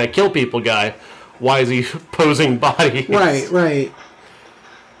crazy and I kill people guy, why is he posing bodies? Right.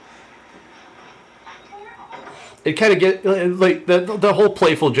 It kind of get like the whole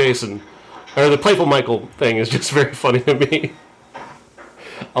playful Jason or the playful Michael thing is just very funny to me.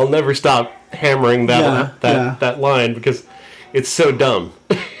 I'll never stop hammering that line because it's so dumb.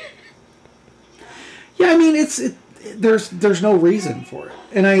 Yeah, I mean there's no reason for it,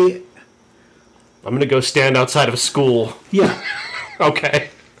 and I'm gonna go stand outside of a school. Yeah. Okay.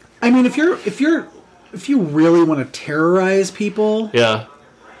 I mean, if you really want to terrorize people, yeah.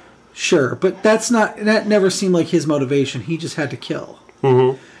 Sure, but that never seemed like his motivation. He just had to kill.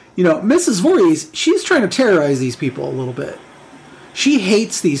 Mm-hmm. Mrs. Voorhees, she's trying to terrorize these people a little bit. She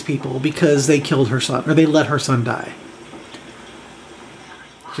hates these people because they killed her son, or they let her son die.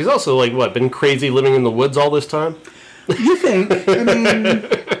 She's also, been crazy living in the woods all this time? You think? I mean,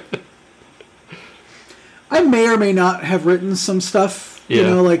 I may or may not have written some stuff,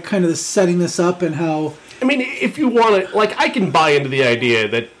 kind of setting this up and how... I mean, if you want to, I can buy into the idea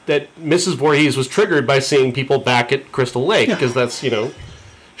that Mrs. Voorhees was triggered by seeing people back at Crystal Lake, because that's,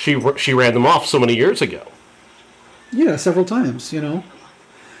 she ran them off so many years ago. Yeah, several times,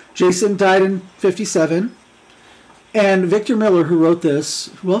 Jason died in 1957, and Victor Miller, who wrote this,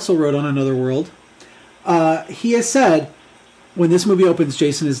 who also wrote On Another World, he has said, when this movie opens,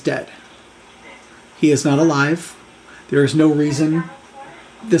 Jason is dead. He is not alive. There is no reason.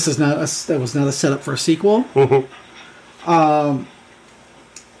 That was not a setup for a sequel.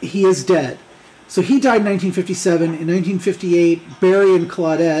 He is dead. So he died in 1957. In 1958, Barry and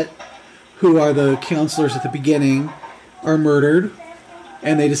Claudette, who are the counselors at the beginning, are murdered.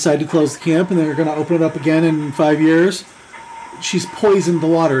 And they decide to close the camp, and they're going to open it up again in 5 years. She's poisoned the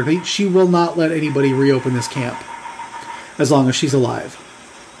water. She will not let anybody reopen this camp as long as she's alive.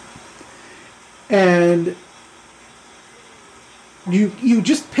 And you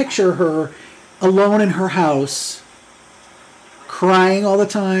just picture her alone in her house, crying all the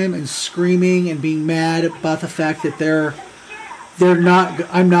time and screaming and being mad about the fact that I'm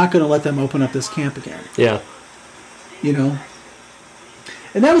not going to let them open up this camp again. Yeah. You know?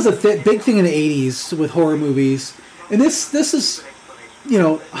 And that was a big thing in the 80s with horror movies. And this is,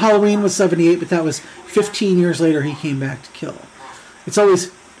 Halloween was 78, but that was 15 years later he came back to kill. It's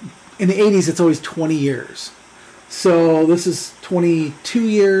always, in the 80s, it's always 20 years. So this is 22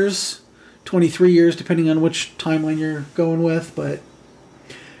 years, 23 years, depending on which timeline you're going with. And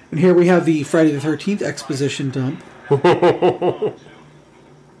here we have the Friday the 13th exposition dump.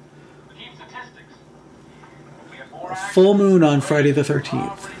 A full moon on Friday the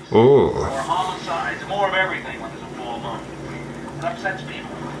 13th. Oh. More homicides, more of everything when there's a full moon. It upsets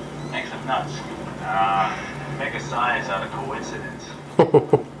people. Makes them nuts. Make a science out of coincidence.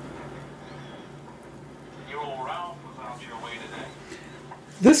 You all Ralph was out your way today.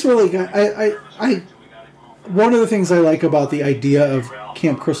 This really got... One of the things I like about the idea of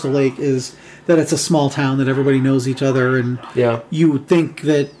Camp Crystal Lake is that it's a small town, that everybody knows each other, and you would think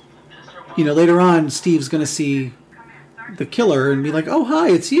that, later on Steve's going to see the killer and be like, oh, hi,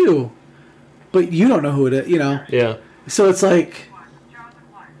 it's you. But you don't know who it is, Yeah. So it's like,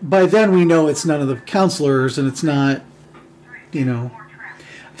 by then we know it's none of the counselors, and it's not, I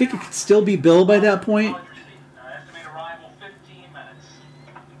think it could still be Bill by that point. Estimate arrival 15 minutes.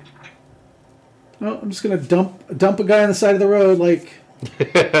 Well, I'm just going to dump a guy on the side of the road, like...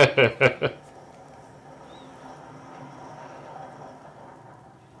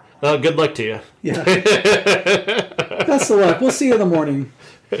 Well, good luck to you. Yeah. That's the luck. We'll see you in the morning.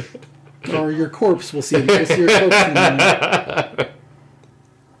 Or your corpse. We'll see your corpse in the morning.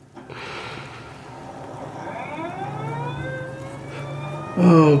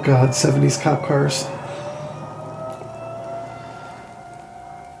 Oh, God. 70s cop cars.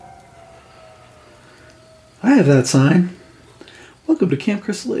 I have that sign. Welcome to Camp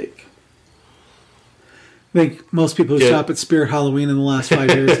Crystal Lake. I think most people who shop at Spirit Halloween in the last 5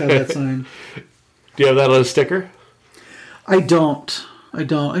 years have that sign. Do you have that on a sticker? I don't.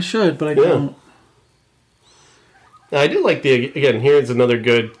 I should, but I don't. I do like again, here's another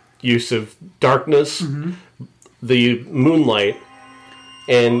good use of darkness, the moonlight,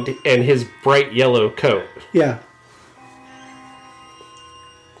 and his bright yellow coat. Yeah.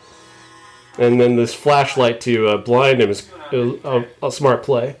 And then this flashlight to blind him is a smart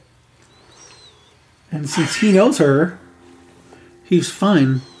play. And since he knows her, he's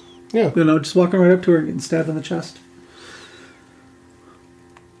fine. Yeah. Just walking right up to her and getting stabbed in the chest.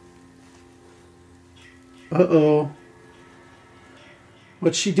 Uh-oh.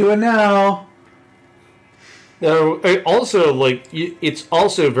 What's she doing now? Now, also, it's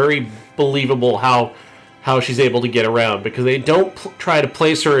also very believable how she's able to get around, because they don't try to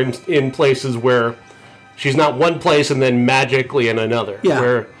place her in places where she's not one place and then magically in another. Yeah.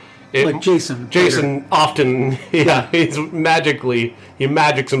 Where like Jason. Jason often, he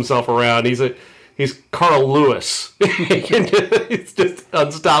magics himself around. He's Carl Lewis. He's just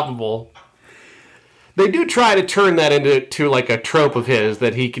unstoppable. They do try to turn that into like a trope of his,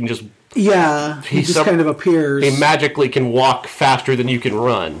 that he can just... Yeah, he just kind of appears. He magically can walk faster than you can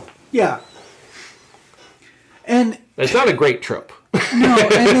run. Yeah. And... It's not a great trope. No,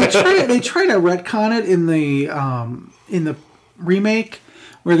 and they try to retcon it in the remake,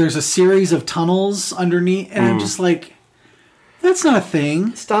 where there's a series of tunnels underneath, and I'm just like, that's not a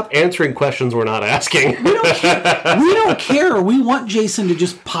thing. Stop answering questions we're not asking. We don't care. We want Jason to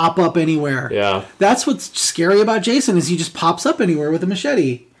just pop up anywhere. Yeah. That's what's scary about Jason, is he just pops up anywhere with a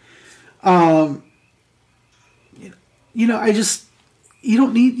machete. You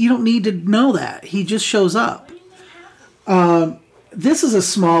don't need to know that. He just shows up. This is a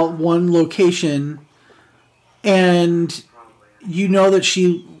small one location, and you know that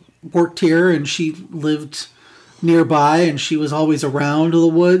she worked here and she lived nearby and she was always around the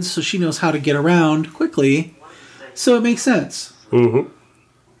woods, so she knows how to get around quickly. So it makes sense. Mm-hmm.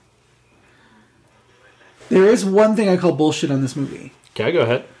 There is one thing I call bullshit on this movie. Okay, go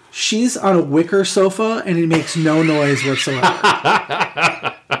ahead. She's on a wicker sofa and it makes no noise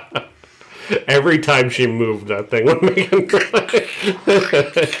whatsoever. Every time she moved, that thing would make him cry.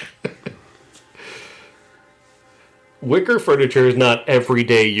 Wicker furniture is not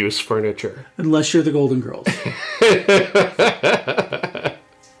everyday use furniture. Unless you're the Golden Girls.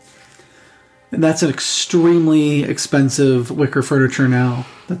 And that's an extremely expensive wicker furniture now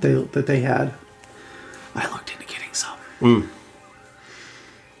that they had. I looked into getting some.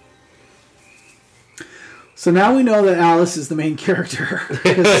 So now we know that Alice is the main character.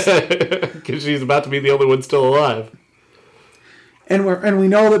 Because she's about to be the only one still alive. And we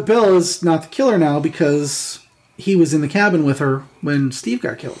know that Bill is not the killer now because he was in the cabin with her when Steve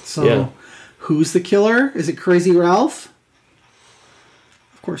got killed. So who's the killer? Is it Crazy Ralph?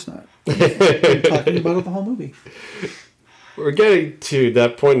 Of course not. We're talking about it the whole movie. We're getting to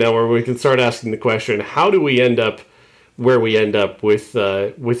that point now where we can start asking the question, how do we end up where we end up with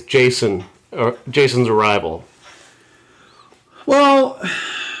Jason, or Jason's arrival? Well,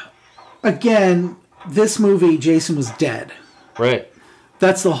 again, this movie, Jason was dead. Right.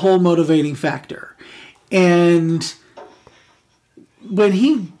 That's the whole motivating factor. And when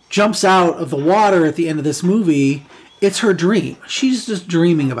he jumps out of the water at the end of this movie, it's her dream. She's just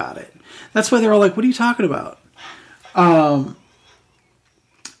dreaming about it. That's why they're all like, what are you talking about?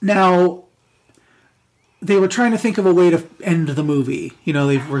 Now, they were trying to think of a way to end the movie. You know,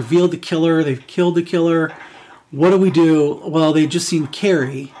 they've revealed the killer. They've killed the killer. What do we do? Well, they just seen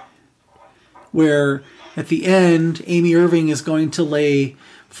Carrie, where at the end, Amy Irving is going to lay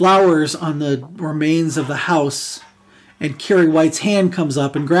flowers on the remains of the house, and Carrie White's hand comes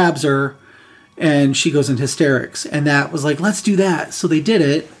up and grabs her, and she goes into hysterics. And that was like, let's do that. So they did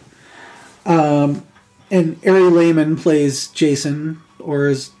it. And Ari Lehman plays Jason, or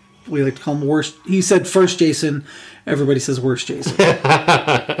as we like to call him, worst. He said first Jason. Everybody says worst Jason.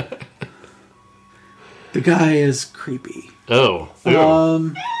 The guy is creepy. Oh.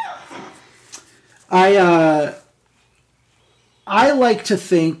 I like to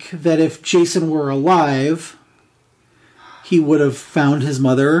think that if Jason were alive, he would have found his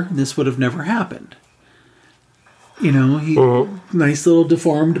mother, and this would have never happened. You know, nice little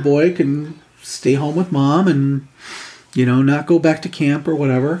deformed boy can stay home with mom and, you know, not go back to camp or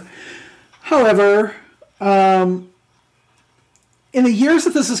whatever. However, in the years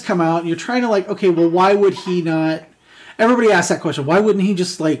that this has come out, you're trying to like, okay, well, why would he not? Everybody asks that question. Why wouldn't he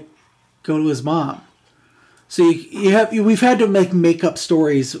just like go to his mom? So we've had to make up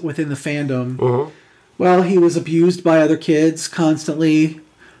stories within the fandom. Well, he was abused by other kids constantly.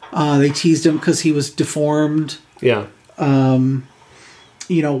 They teased him because he was deformed. Yeah.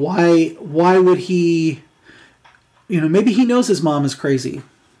 You know, why would he? You know, maybe he knows his mom is crazy.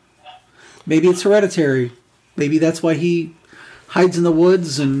 Maybe it's hereditary. Maybe that's why he hides in the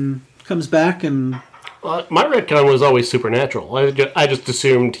woods and comes back and... my retcon was always supernatural. I just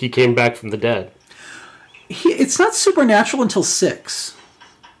assumed he came back from the dead. It's not supernatural until 6.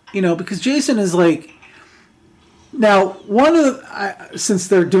 You know, because Jason is like... Now, since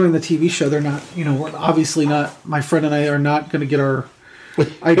they're doing the TV show, they're not... You know, we're obviously not... My friend and I are not going to get our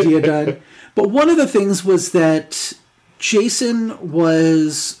idea done. But one of the things was that Jason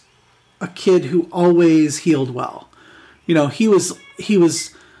was a kid who always healed well. You know, he was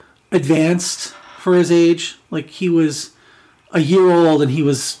advanced for his age. Like, he was a year old and he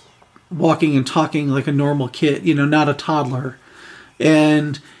was walking and talking like a normal kid, you know, not a toddler.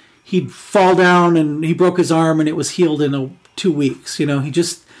 And he'd fall down and he broke his arm and it was healed in 2 weeks. You know,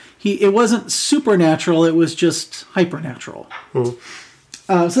 it wasn't supernatural. It was just hypernatural. So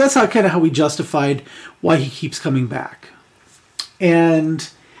that's how we justified why he keeps coming back. And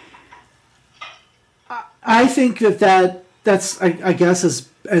I think that's I guess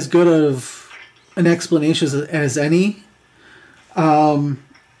as good of an explanation as any.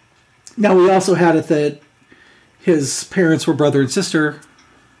 Now we also had it that his parents were brother and sister.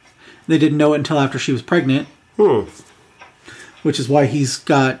 They didn't know it until after she was pregnant. Which is why he's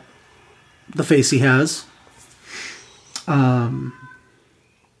got the face he has.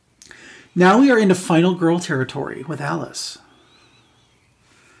 Now we are into final girl territory with Alice.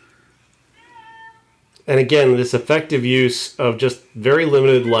 And again, this effective use of just very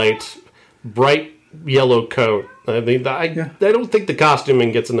limited light, bright yellow coat. I mean, I don't think the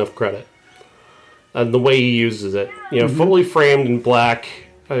costuming gets enough credit. The way he uses it, you know, fully framed in black.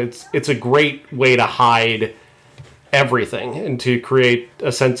 It's a great way to hide everything and to create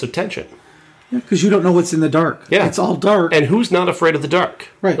a sense of tension. Yeah, because you don't know what's in the dark. Yeah, it's all dark. And who's not afraid of the dark?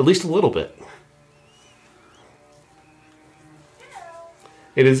 Right, at least a little bit.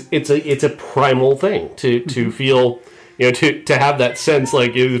 It's a primal thing to feel, you know, to have that sense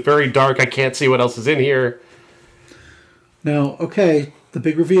like it's very dark. I can't see what else is in here. Now, okay, the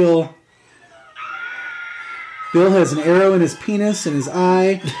big reveal. Bill has an arrow in his penis and his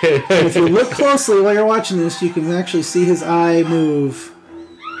eye. And if you look closely while you're watching this, you can actually see his eye move.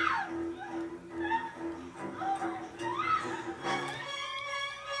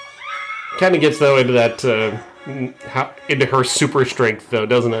 Kind of gets though into that into her super strength though,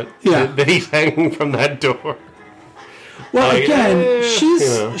 doesn't it? Yeah. That he's hanging from that door. Well, again, you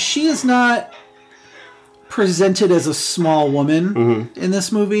know. she is not presented as a small woman in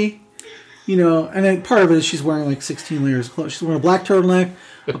this movie. You know, and then part of it is she's wearing like 16 layers of clothes. She's wearing a black turtleneck,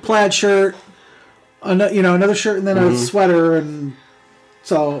 a plaid shirt, another shirt, and then a sweater, and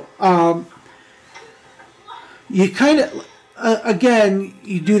so you kind of. Again,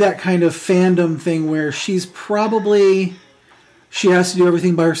 you do that kind of fandom thing where she has to do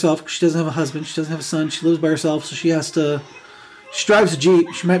everything by herself. She doesn't have a husband. She doesn't have a son. She lives by herself, so she drives a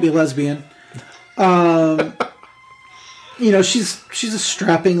Jeep. She might be a lesbian. She's a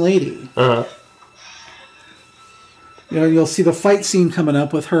strapping lady. Uh-huh. You'll see the fight scene coming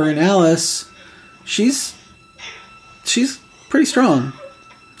up with her and Alice. She's pretty strong.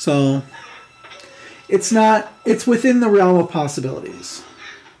 So... It's within the realm of possibilities.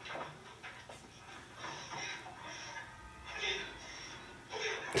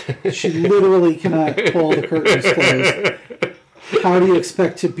 She literally cannot pull the curtains closed. How do you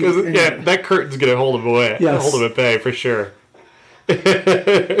expect to be... Yeah, that curtain's going to hold him away. Yes. Hold him at bay, for sure.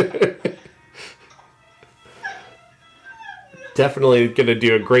 Definitely going to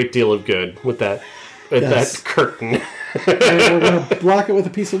do a great deal of good with that curtain. We're going to block it with a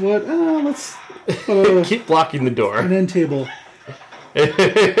piece of wood. Let's... Keep blocking the door. An end table. Now,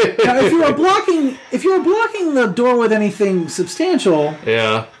 if you were blocking the door with anything substantial,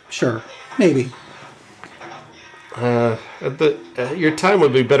 yeah, sure, maybe. Your time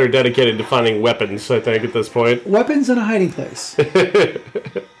would be better dedicated to finding weapons, I think, at this point. Weapons in a hiding place,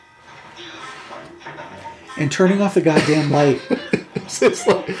 and turning off the goddamn light. This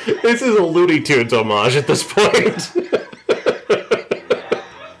is a Looney Tunes homage at this point.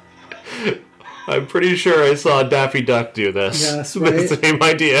 I'm pretty sure I saw Daffy Duck do this. Yes, right? The same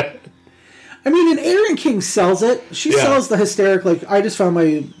idea. I mean, and Erin King sells it. She sells the hysteric, like, I just found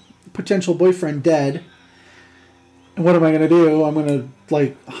my potential boyfriend dead. And what am I going to do? I'm going to,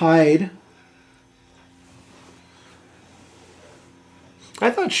 like, hide. I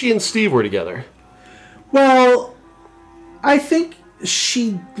thought she and Steve were together. Well, I think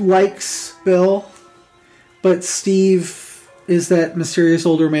she likes Bill, but Steve... is that mysterious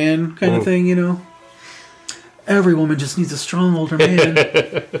older man kind of thing, Every woman just needs a strong older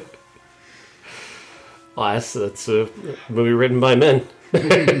man. Well, that's a movie written by men.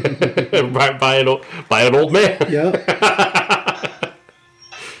 by an old man. Yeah.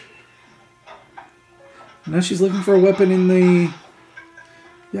 Now she's looking for a weapon in the...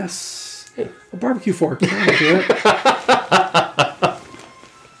 Yes. A barbecue fork.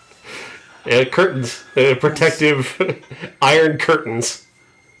 Curtains. Protective iron curtains.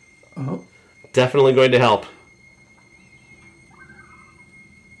 Oh. Definitely going to help.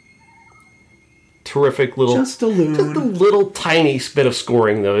 Terrific little... Just a loon. Just a little tiny bit of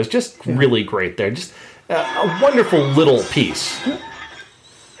scoring, though, is just really great there. Just a wonderful little piece.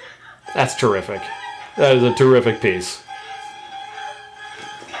 That's terrific. That is a terrific piece.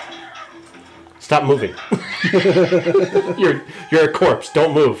 Stop moving. You're a corpse.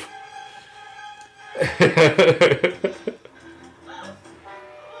 Don't move.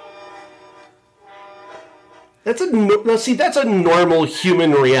 That's a normal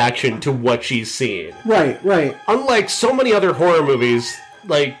human reaction to what she's seeing. Right. Unlike so many other horror movies,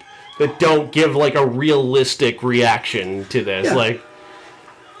 like, that don't give like a realistic reaction to this. Yeah. Like,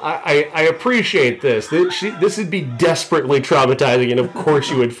 I appreciate this. This would be desperately traumatizing, and of course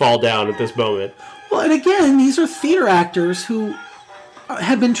you would fall down at this moment. Well, and again, these are theater actors who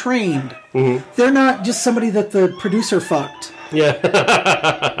have been trained. Mm-hmm. They're not just somebody that the producer fucked. Yeah.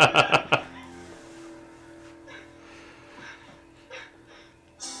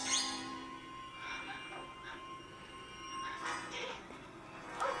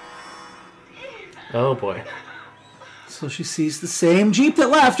 Oh boy. So she sees the same Jeep that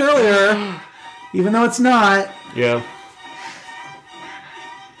left earlier, even though it's not. Yeah.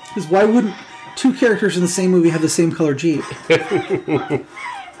 Because why wouldn't two characters in the same movie have the same color Jeep?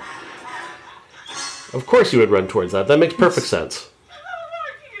 Of course you would run towards that. That makes perfect sense.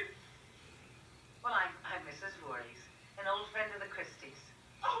 Well, I'm Mrs. Voorhees, an old friend of the Christies.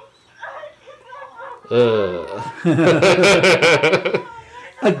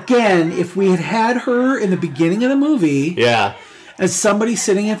 Again, if we had her in the beginning of the movie, Yeah. as somebody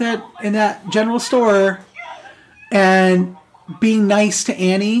sitting at in that general store and being nice to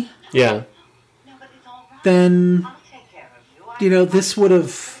Annie, Yeah. No, but it's all right. then I'll take care of you. this wouldn't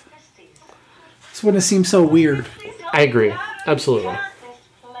have seemed so weird. I agree. Absolutely. This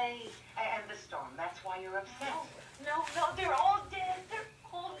play and the storm. That's why you're upset. No, they're all dead. They're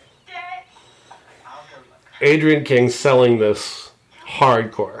all dead. I'll go look. Adrienne King selling this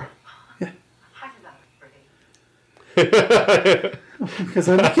hardcore. I'm not pretty. Because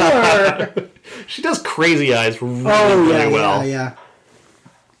I'm the killer. She does Crazy Eyes really, Oh, yeah, really well. yeah.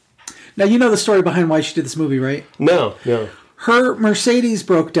 Now, you know the story behind why she did this movie, right? No. Her Mercedes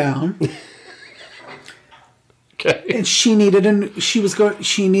broke down, Okay. and she needed a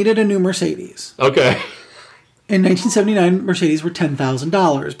new Mercedes. Okay. In 1979, Mercedes were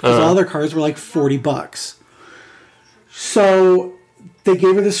 $10,000 because all their cars were like $40. So they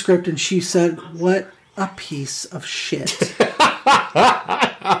gave her the script, and she said, "What a piece of shit."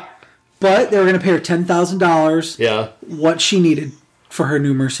 But they were going to pay her $10,000. Yeah. What she needed for her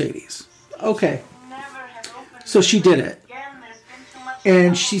new Mercedes. Okay, Never have opened so she did it. again. There's been too much.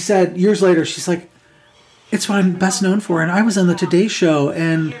 And she said, years later, she's like, it's what I'm best known for. And I was on the Today Show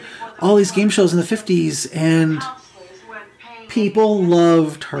and all these game shows in the 50s, and Counselors weren't paying people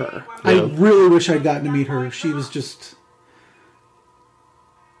loved her. I Yeah. really wish I'd gotten to meet her. She was just...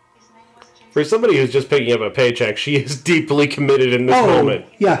 His name was Jason. For somebody who's just picking up a paycheck, she is deeply committed in this moment.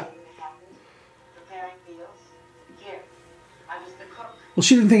 yeah. Preparing meals. Here, I was the cook. Well,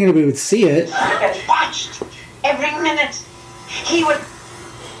 she didn't think anybody would see it. And watched every minute. He would.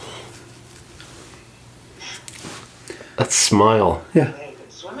 That smile. Yeah. Very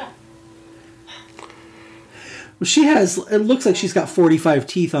good swimmer. Well, she has... It looks like she's got 45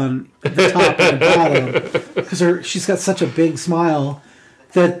 teeth on the top and the bottom. Because she's got such a big smile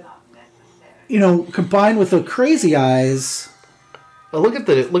that, combined with the crazy eyes... Look at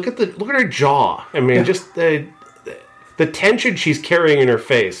her jaw. I mean, Yeah. just the tension she's carrying in her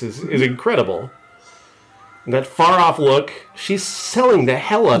face is incredible. And that far off look, she's selling the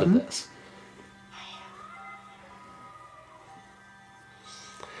hell out of this.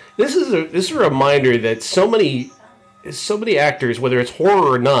 This is a reminder that so many actors, whether it's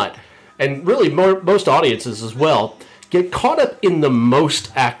horror or not, and really most audiences as well, get caught up in the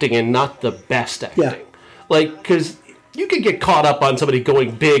most acting and not the best acting. Yeah. Like, because you could get caught up on somebody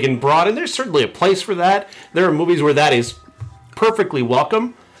going big and broad, and there's certainly a place for that. There are movies where that is perfectly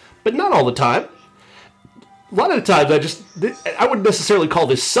welcome, but not all the time. A lot of the times, I wouldn't necessarily call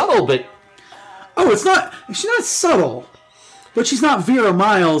this subtle, but Oh, she's not subtle, but she's not Vera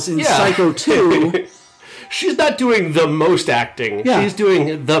Miles in yeah. Psycho 2. She's not doing the most acting. Yeah. She's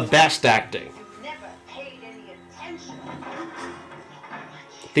doing the best acting. Never paid any attention.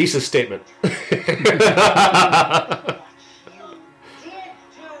 Thesis statement.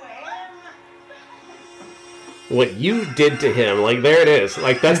 What you did to him. Like, there it is.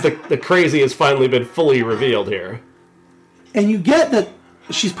 Like, that's the crazy has finally been fully revealed here. And you get that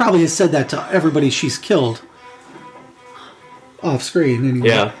she's probably has said that to everybody she's killed. Off screen, anyway.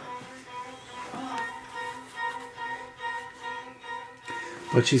 Yeah.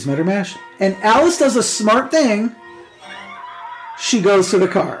 But she's met her match. And Alice does a smart thing. She goes to the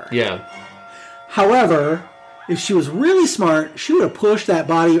car. Yeah. However, if she was really smart, she would have pushed that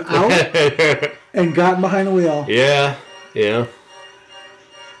body out and gotten behind the wheel. Yeah. Yeah.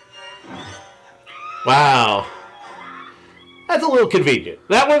 Wow. That's a little convenient.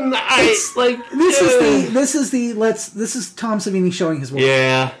 That one, This is Tom Savini showing his work.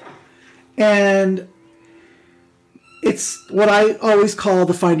 Yeah. And it's what I always call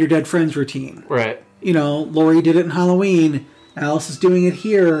the Find Your Dead Friends routine. Right. Laurie did it in Halloween. Alice is doing it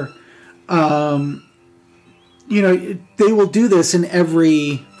here. They will do this in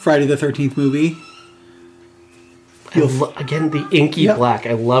every Friday the 13th movie. Again, the inky Yep. black.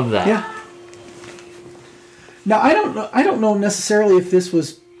 I love that. Yeah. Now I don't know necessarily if this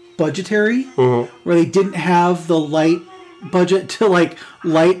was budgetary, where they didn't have the light budget to light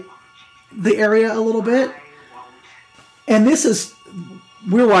the area a little bit. And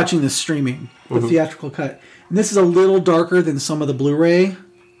we're watching this streaming, the theatrical cut, and this is a little darker than some of the Blu-ray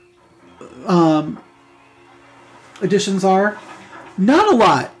editions are. Not a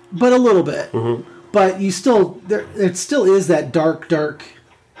lot, but a little bit. But it still is that dark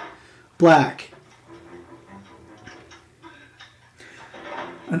black.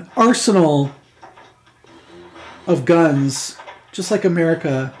 An arsenal of guns, just like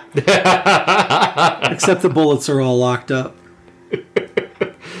America, except the bullets are all locked up.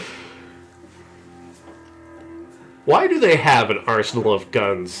 Why do they have an arsenal of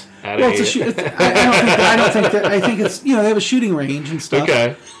guns at Well, I think it's they have a shooting range and stuff.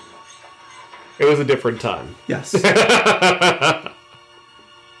 Okay. It was a different time. Yes.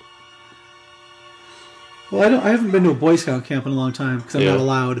 Well, I haven't been to a Boy Scout camp in a long time because I'm Yeah. not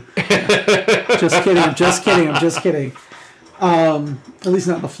allowed. Just kidding. I'm just kidding. At least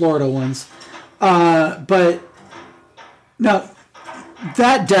not the Florida ones. But now,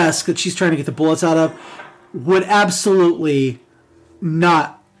 that desk that she's trying to get the bullets out of would absolutely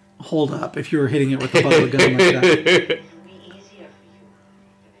not hold up if you were hitting it with the butt of a gun like that. It would be easier for you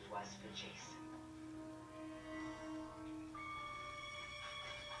than it was for Jason.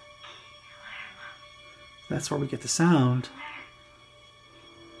 That's where we get the sound.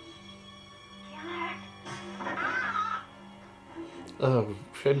 Oh,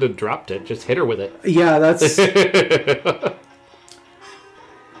 shouldn't have dropped it. Just hit her with it. Yeah, that's...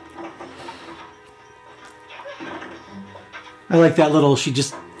 I like that little, she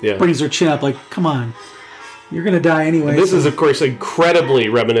just Yeah. brings her chin up like, come on. You're going to die anyway. This so- is, of course, incredibly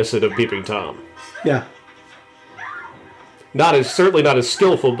reminiscent of Peeping Tom. Yeah. Certainly not as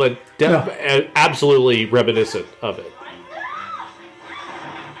skillful, but No. absolutely reminiscent of it.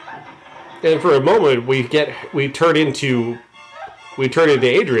 And for a moment, we turn into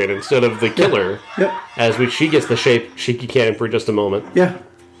Adrian instead of the killer, Yep. as she gets the shaky cam for just a moment. Yeah.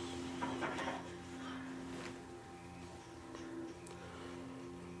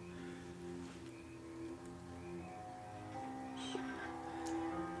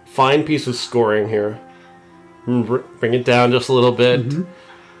 Fine piece of scoring here. Bring it down just a little bit. Mm-hmm.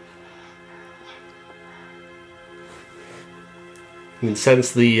 You can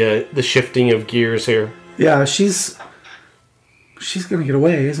sense the shifting of gears here. Yeah, she's going to get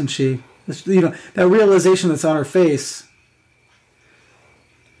away, isn't she? You know, that realization that's on her face.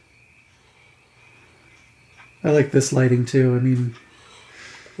 I like this lighting too. I mean,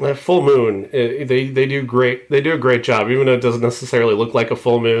 That full moon, they do great. They do a great job, even though it doesn't necessarily look like a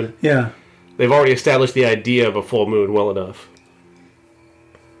full moon. yeah. They've already established the idea of a full moon well enough.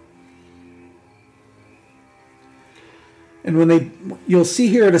 And when you'll see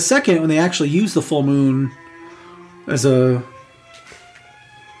here in a second when they actually use the full moon as a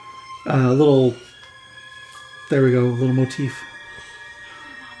little, there we go, little motif.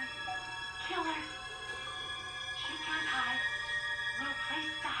 Kill her. She can't hide. No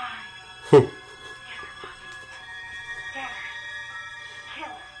place to hide. Get her. Kill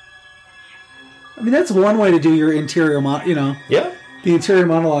her. I mean, that's one way to do your interior, Yeah. the interior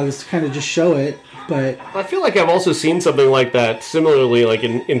monologue is to kind of just show it, but I feel like I've also seen something like that, similarly, like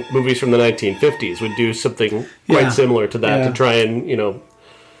in movies from the 1950s, would do something quite Yeah. similar to that Yeah. to try and,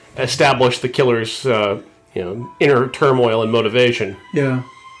 establish the killer's, inner turmoil and motivation. yeah.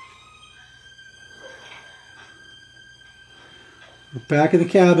 We're back in the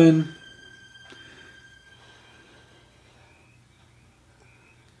cabin.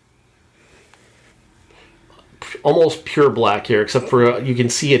 Almost pure black here, except for you can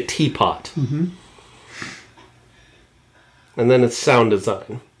see a teapot. Mm-hmm. And then it's sound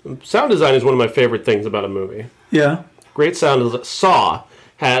design. Sound design is one of my favorite things about a movie. Yeah. Great sound design. Saw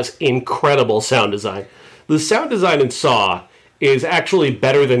has incredible sound design. The sound design in Saw is actually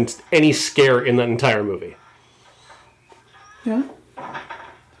better than any scare in that entire movie. Yeah.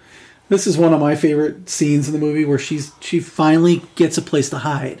 This is one of my favorite scenes in the movie where she finally gets a place to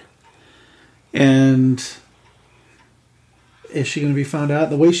hide. And is she going to be found out?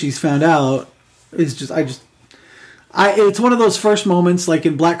 The way she's found out is just it's one of those first moments like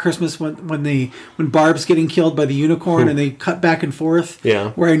in Black Christmas when Barb's getting killed by the unicorn and they cut back and forth.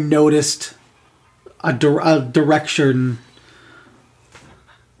 Yeah. Where I noticed a direction.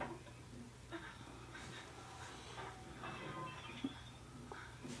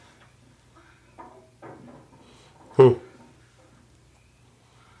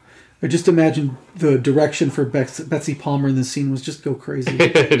 I just imagine the direction for Betsy Palmer in this scene was just go crazy.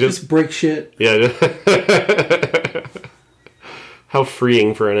 just break shit. Yeah. How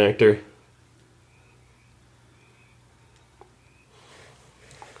freeing for an actor.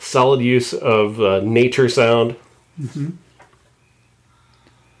 Solid use of nature sound. Mm-hmm.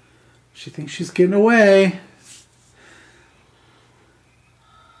 She thinks she's getting away.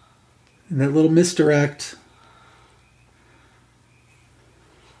 And that little misdirect.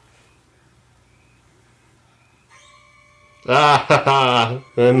 Ah, ha, ha.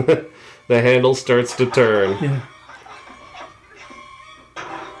 Then the handle starts to turn. Yeah.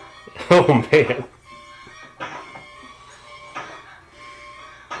 Oh, man.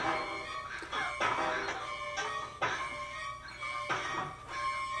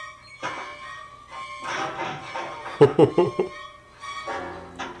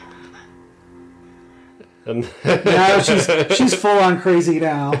 And Now she's full on crazy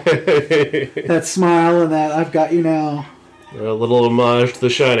now. That smile and that I've got you now. a little homage to The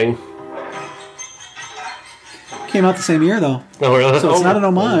Shining. Came out the same year, though. Oh, really? So it's not an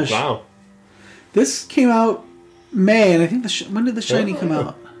homage. Wow. This came out May, and I think when did The Shining come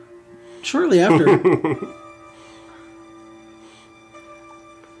out? Shortly after.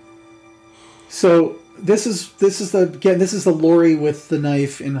 So this is the Laurie with the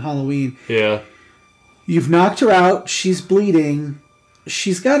knife in Halloween. Yeah. You've knocked her out. She's bleeding.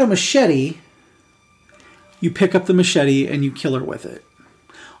 She's got a machete. You pick up the machete and you kill her with it.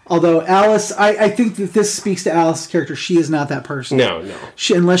 Although Alice, I think that this speaks to Alice's character. She is not that person. No.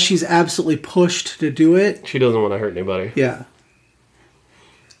 Unless she's absolutely pushed to do it. She doesn't want to hurt anybody. Yeah.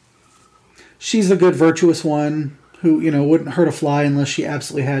 She's the good, virtuous one who, wouldn't hurt a fly unless she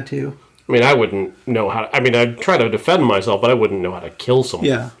absolutely had to. I mean, I wouldn't know how to... I mean, I'd try to defend myself, but I wouldn't know how to kill someone.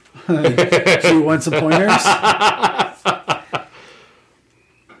 Yeah. Do you want some pointers?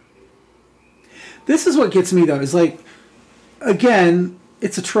 This is what gets me, though. Is like, again,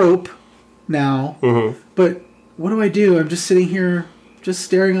 it's a trope now. Mm-hmm. But what do? I'm just sitting here, just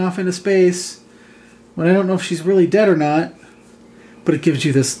staring off into space when I don't know if she's really dead or not. But it gives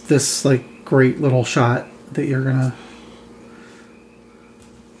you this like great little shot that you're gonna.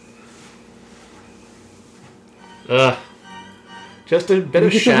 Just a bit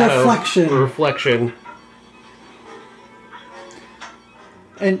of shadow. Reflection.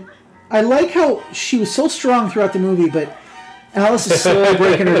 And I like how she was so strong throughout the movie, but Alice is slowly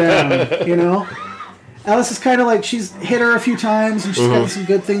breaking her down, Alice is kind of like, she's hit her a few times, and she's got some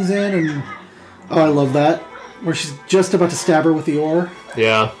good things in, and... Oh, I love that. Where she's just about to stab her with the oar.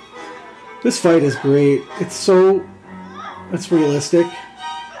 Yeah. This fight is great. It's realistic.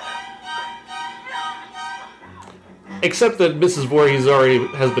 Except that Mrs. Voorhees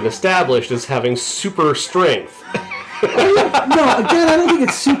has been established as having super strength. No, again, I don't think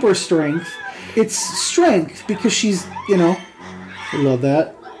it's super strength. It's strength because she's, I love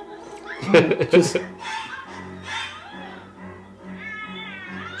that.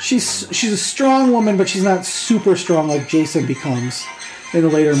 She's a strong woman, but she's not super strong like Jason becomes in the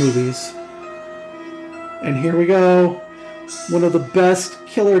later movies. And here we go. One of the best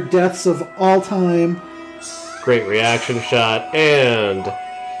killer deaths of all time. Great reaction shot, and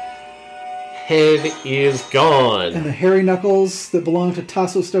head is gone. And the hairy knuckles that belong to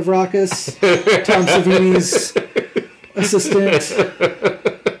Tasso Stavrakis, Tom Savini's assistant.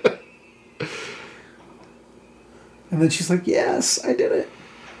 And then she's like, yes, I did it.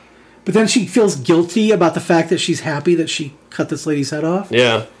 But then she feels guilty about the fact that she's happy that she cut this lady's head off.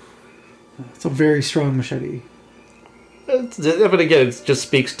 Yeah. It's a very strong machete. But again, it just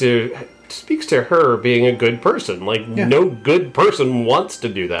speaks to her being a good person. Like, no good person wants to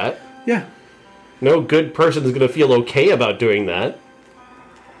do that. Yeah. No good person is going to feel okay about doing that.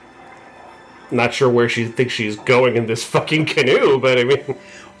 Not sure where she thinks she's going in this fucking canoe, but I mean...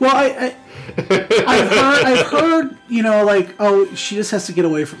 Well, I've heard, like, oh, she just has to get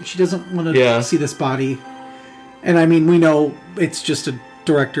away from... She doesn't want to see this body. And, I mean, we know it's just a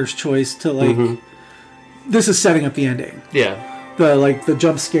director's choice to, like... Mm-hmm. This is setting up the ending. Yeah. The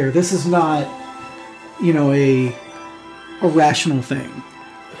jump scare. This is not, a rational thing.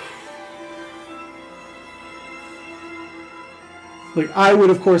 Like, I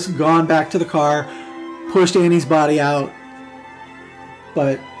would, of course, gone back to the car, pushed Annie's body out,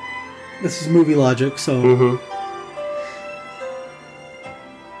 but this is movie logic, so... Mm-hmm.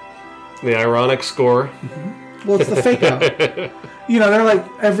 The ironic score. Mm-hmm. Well, it's the fake out. They're like,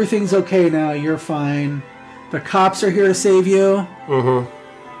 everything's okay now, you're fine. The cops are here to save you. Mm-hmm.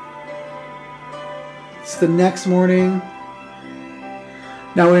 It's the next morning.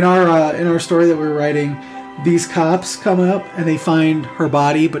 Now, in our story that we're writing, these cops come up and they find her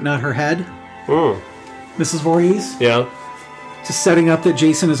body, but not her head. Mrs. Voorhees. Yeah. Just setting up that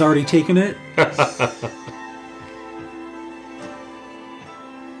Jason has already taken it. That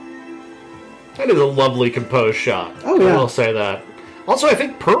is a lovely composed shot. Oh, yeah. I will say that. Also, I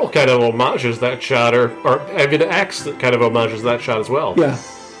think Pearl kind of homages that shot, or I mean, X kind of homages that shot as well. Yeah.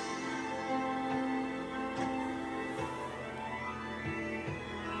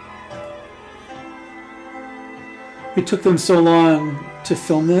 It took them so long to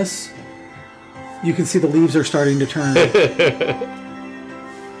film this. You can see the leaves are starting to turn.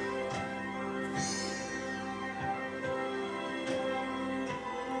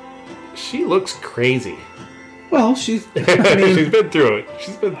 She looks crazy. Well, she's... she's been through it.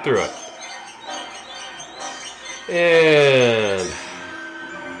 And...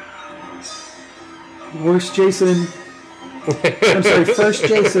 Worst Jason. I'm sorry, first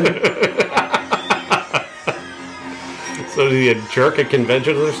Jason. So is he a jerk at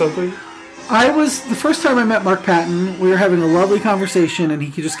conventions or something? The first time I met Mark Patton, we were having a lovely conversation and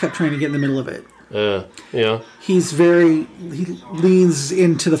he just kept trying to get in the middle of it. Yeah. He leans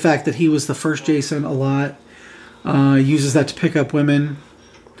into the fact that he was the first Jason a lot. Uses that to pick up women.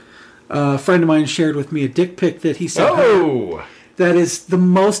 A friend of mine shared with me a dick pic that he sent her. That is the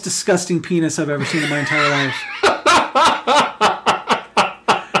most disgusting penis I've ever seen in my entire life.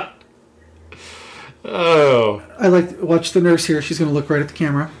 Oh. I like to watch the nurse here. She's going to look right at the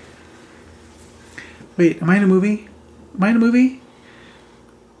camera. Wait, am I in a movie?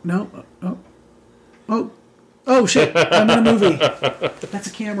 No. Oh, shit. I'm in a movie. That's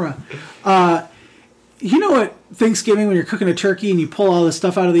a camera. You know at Thanksgiving when you're cooking a turkey and you pull all the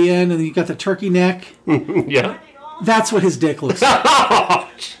stuff out of the end and you got the turkey neck? Yeah. That's what his dick looks like. Oh,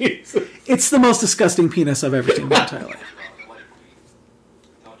 Jesus. It's the most disgusting penis I've ever seen in my entire life.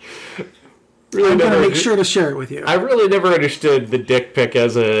 Really I'm going to make sure to share it with you. I really never understood the dick pic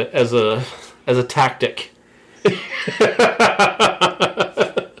as a tactic.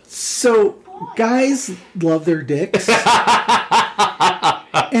 So, guys love their dicks. And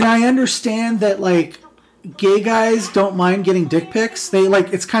I understand that, like, gay guys don't mind getting dick pics. They,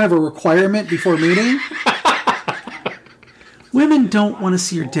 like, it's kind of a requirement before meeting. Women don't want to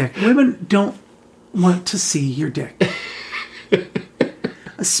see your dick. Women don't want to see your dick.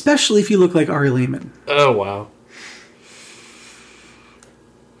 Especially if you look like Ari Lehman. Oh, wow.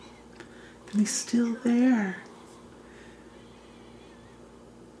 And he's still there.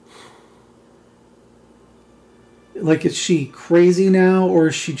 Like, is she crazy now, or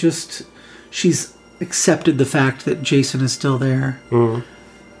is she just... She's accepted the fact that Jason is still there.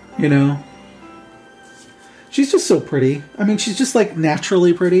 Mm-hmm. You know? She's just so pretty. I mean, she's just, like,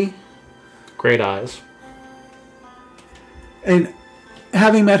 naturally pretty. Great eyes. And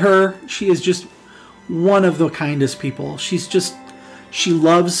having met her, she is just one of the kindest people. She's just... She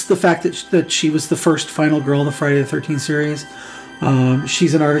loves the fact that she was the first final girl in the Friday the 13th series.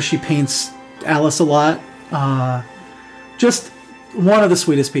 She's an artist. She paints Alice a lot. Just one of the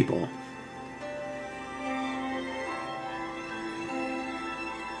sweetest people.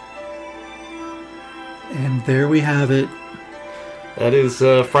 And there we have it. That is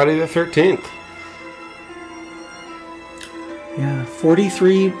Friday the 13th. Yeah,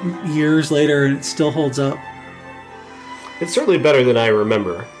 43 years later, and it still holds up. It's certainly better than I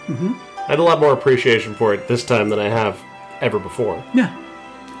remember. Mm-hmm. I had a lot more appreciation for it this time than I have ever before. Yeah.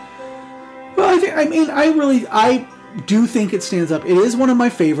 Well, I do think it stands up. It is one of my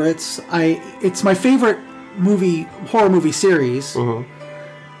favorites. It's my favorite horror movie series. Mm-hmm.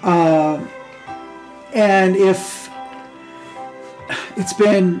 And if it's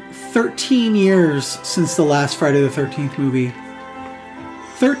been 13 years since the last Friday the 13th movie.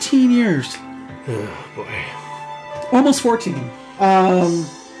 13 years. Oh, boy. Almost 14.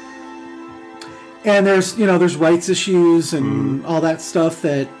 And there's rights issues and all that stuff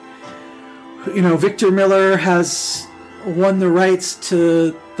that, Victor Miller has won the rights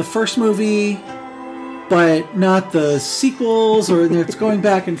to the first movie, but not the sequels, or it's going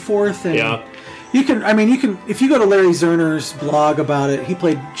back and forth. And yeah. You can, if you go to Larry Zerner's blog about it, he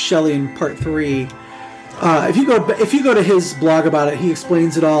played Shelley in part 3. If you go to his blog about it, he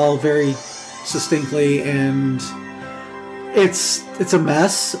explains it all very succinctly, and it's a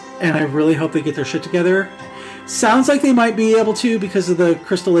mess, and I really hope they get their shit together. Sounds like they might be able to because of the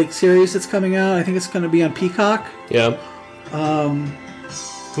Crystal Lake series that's coming out. I think it's going to be on Peacock. Yeah.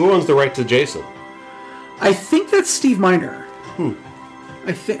 Who owns the right to Jason? I think that's Steve Miner.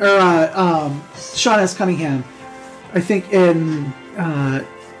 I think, or Sean S. Cunningham. I think, and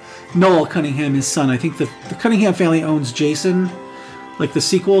Noel Cunningham, his son. I think the Cunningham family owns Jason, like the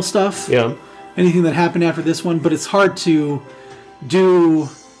sequel stuff. Yeah. Anything that happened after this one, but it's hard to do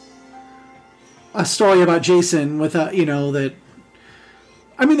a story about Jason without, that.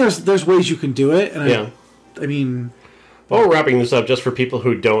 I mean, there's ways you can do it, and yeah. While we're wrapping this up, just for people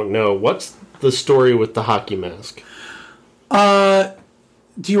who don't know, what's the story with the hockey mask?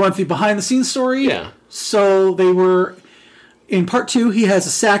 Do you want the behind-the-scenes story? Yeah. So they were... In part 2, he has a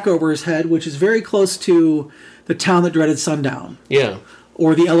sack over his head, which is very close to the Town That Dreaded Sundown. Yeah.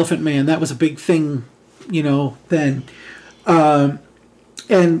 Or the Elephant Man. That was a big thing, then. And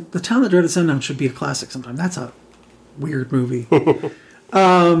the Town That Dreaded Sundown should be a classic sometime. That's a weird movie.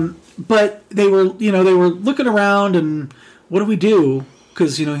 But they were looking around and what do we do?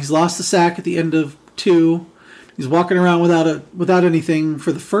 Because, he's lost the sack at the end of 2. He's walking around without anything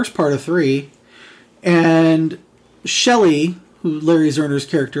for the first part of 3. And Shelley, who Larry Zerner's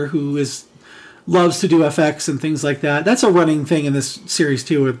character, who loves to do effects and things like that. That's a running thing in this series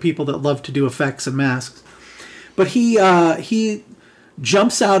too, with people that love to do effects and masks. But he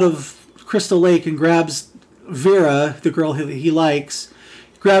jumps out of Crystal Lake and grabs Vera, the girl he likes,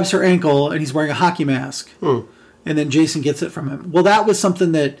 grabs her ankle, and he's wearing a hockey mask. And then Jason gets it from him. Well, that was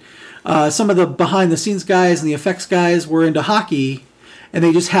something that some of the behind-the-scenes guys and the effects guys were into hockey, and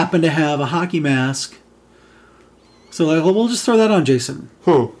they just happened to have a hockey mask. So like, well, we'll just throw that on Jason.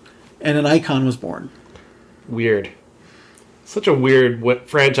 And an icon was born. Weird. Such a weird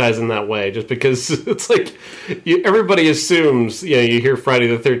franchise in that way, just because it's like everybody assumes, you hear Friday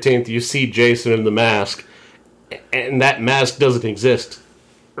the 13th, you see Jason in the mask, and that mask doesn't exist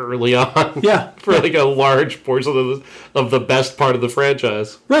early on. Yeah. For like a large portion of the best part of the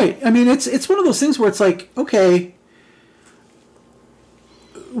franchise. Right. I mean, it's one of those things where it's like, okay,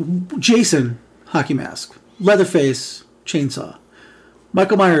 Jason, hockey mask. Leatherface, chainsaw.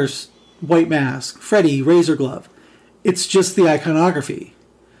 Michael Myers, white mask. Freddy, razor glove. It's just the iconography.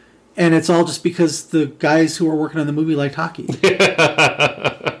 And it's all just because the guys who were working on the movie liked hockey.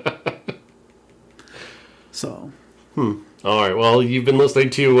 So. All right. Well, you've been listening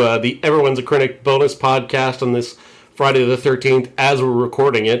to the Everyone's a Critic bonus podcast on this Friday the 13th as we're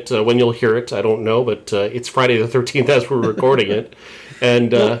recording it. When you'll hear it, I don't know, but it's Friday the 13th as we're recording it.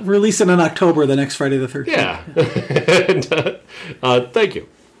 And release it in October, the next Friday the 13th. Yeah. And, thank you.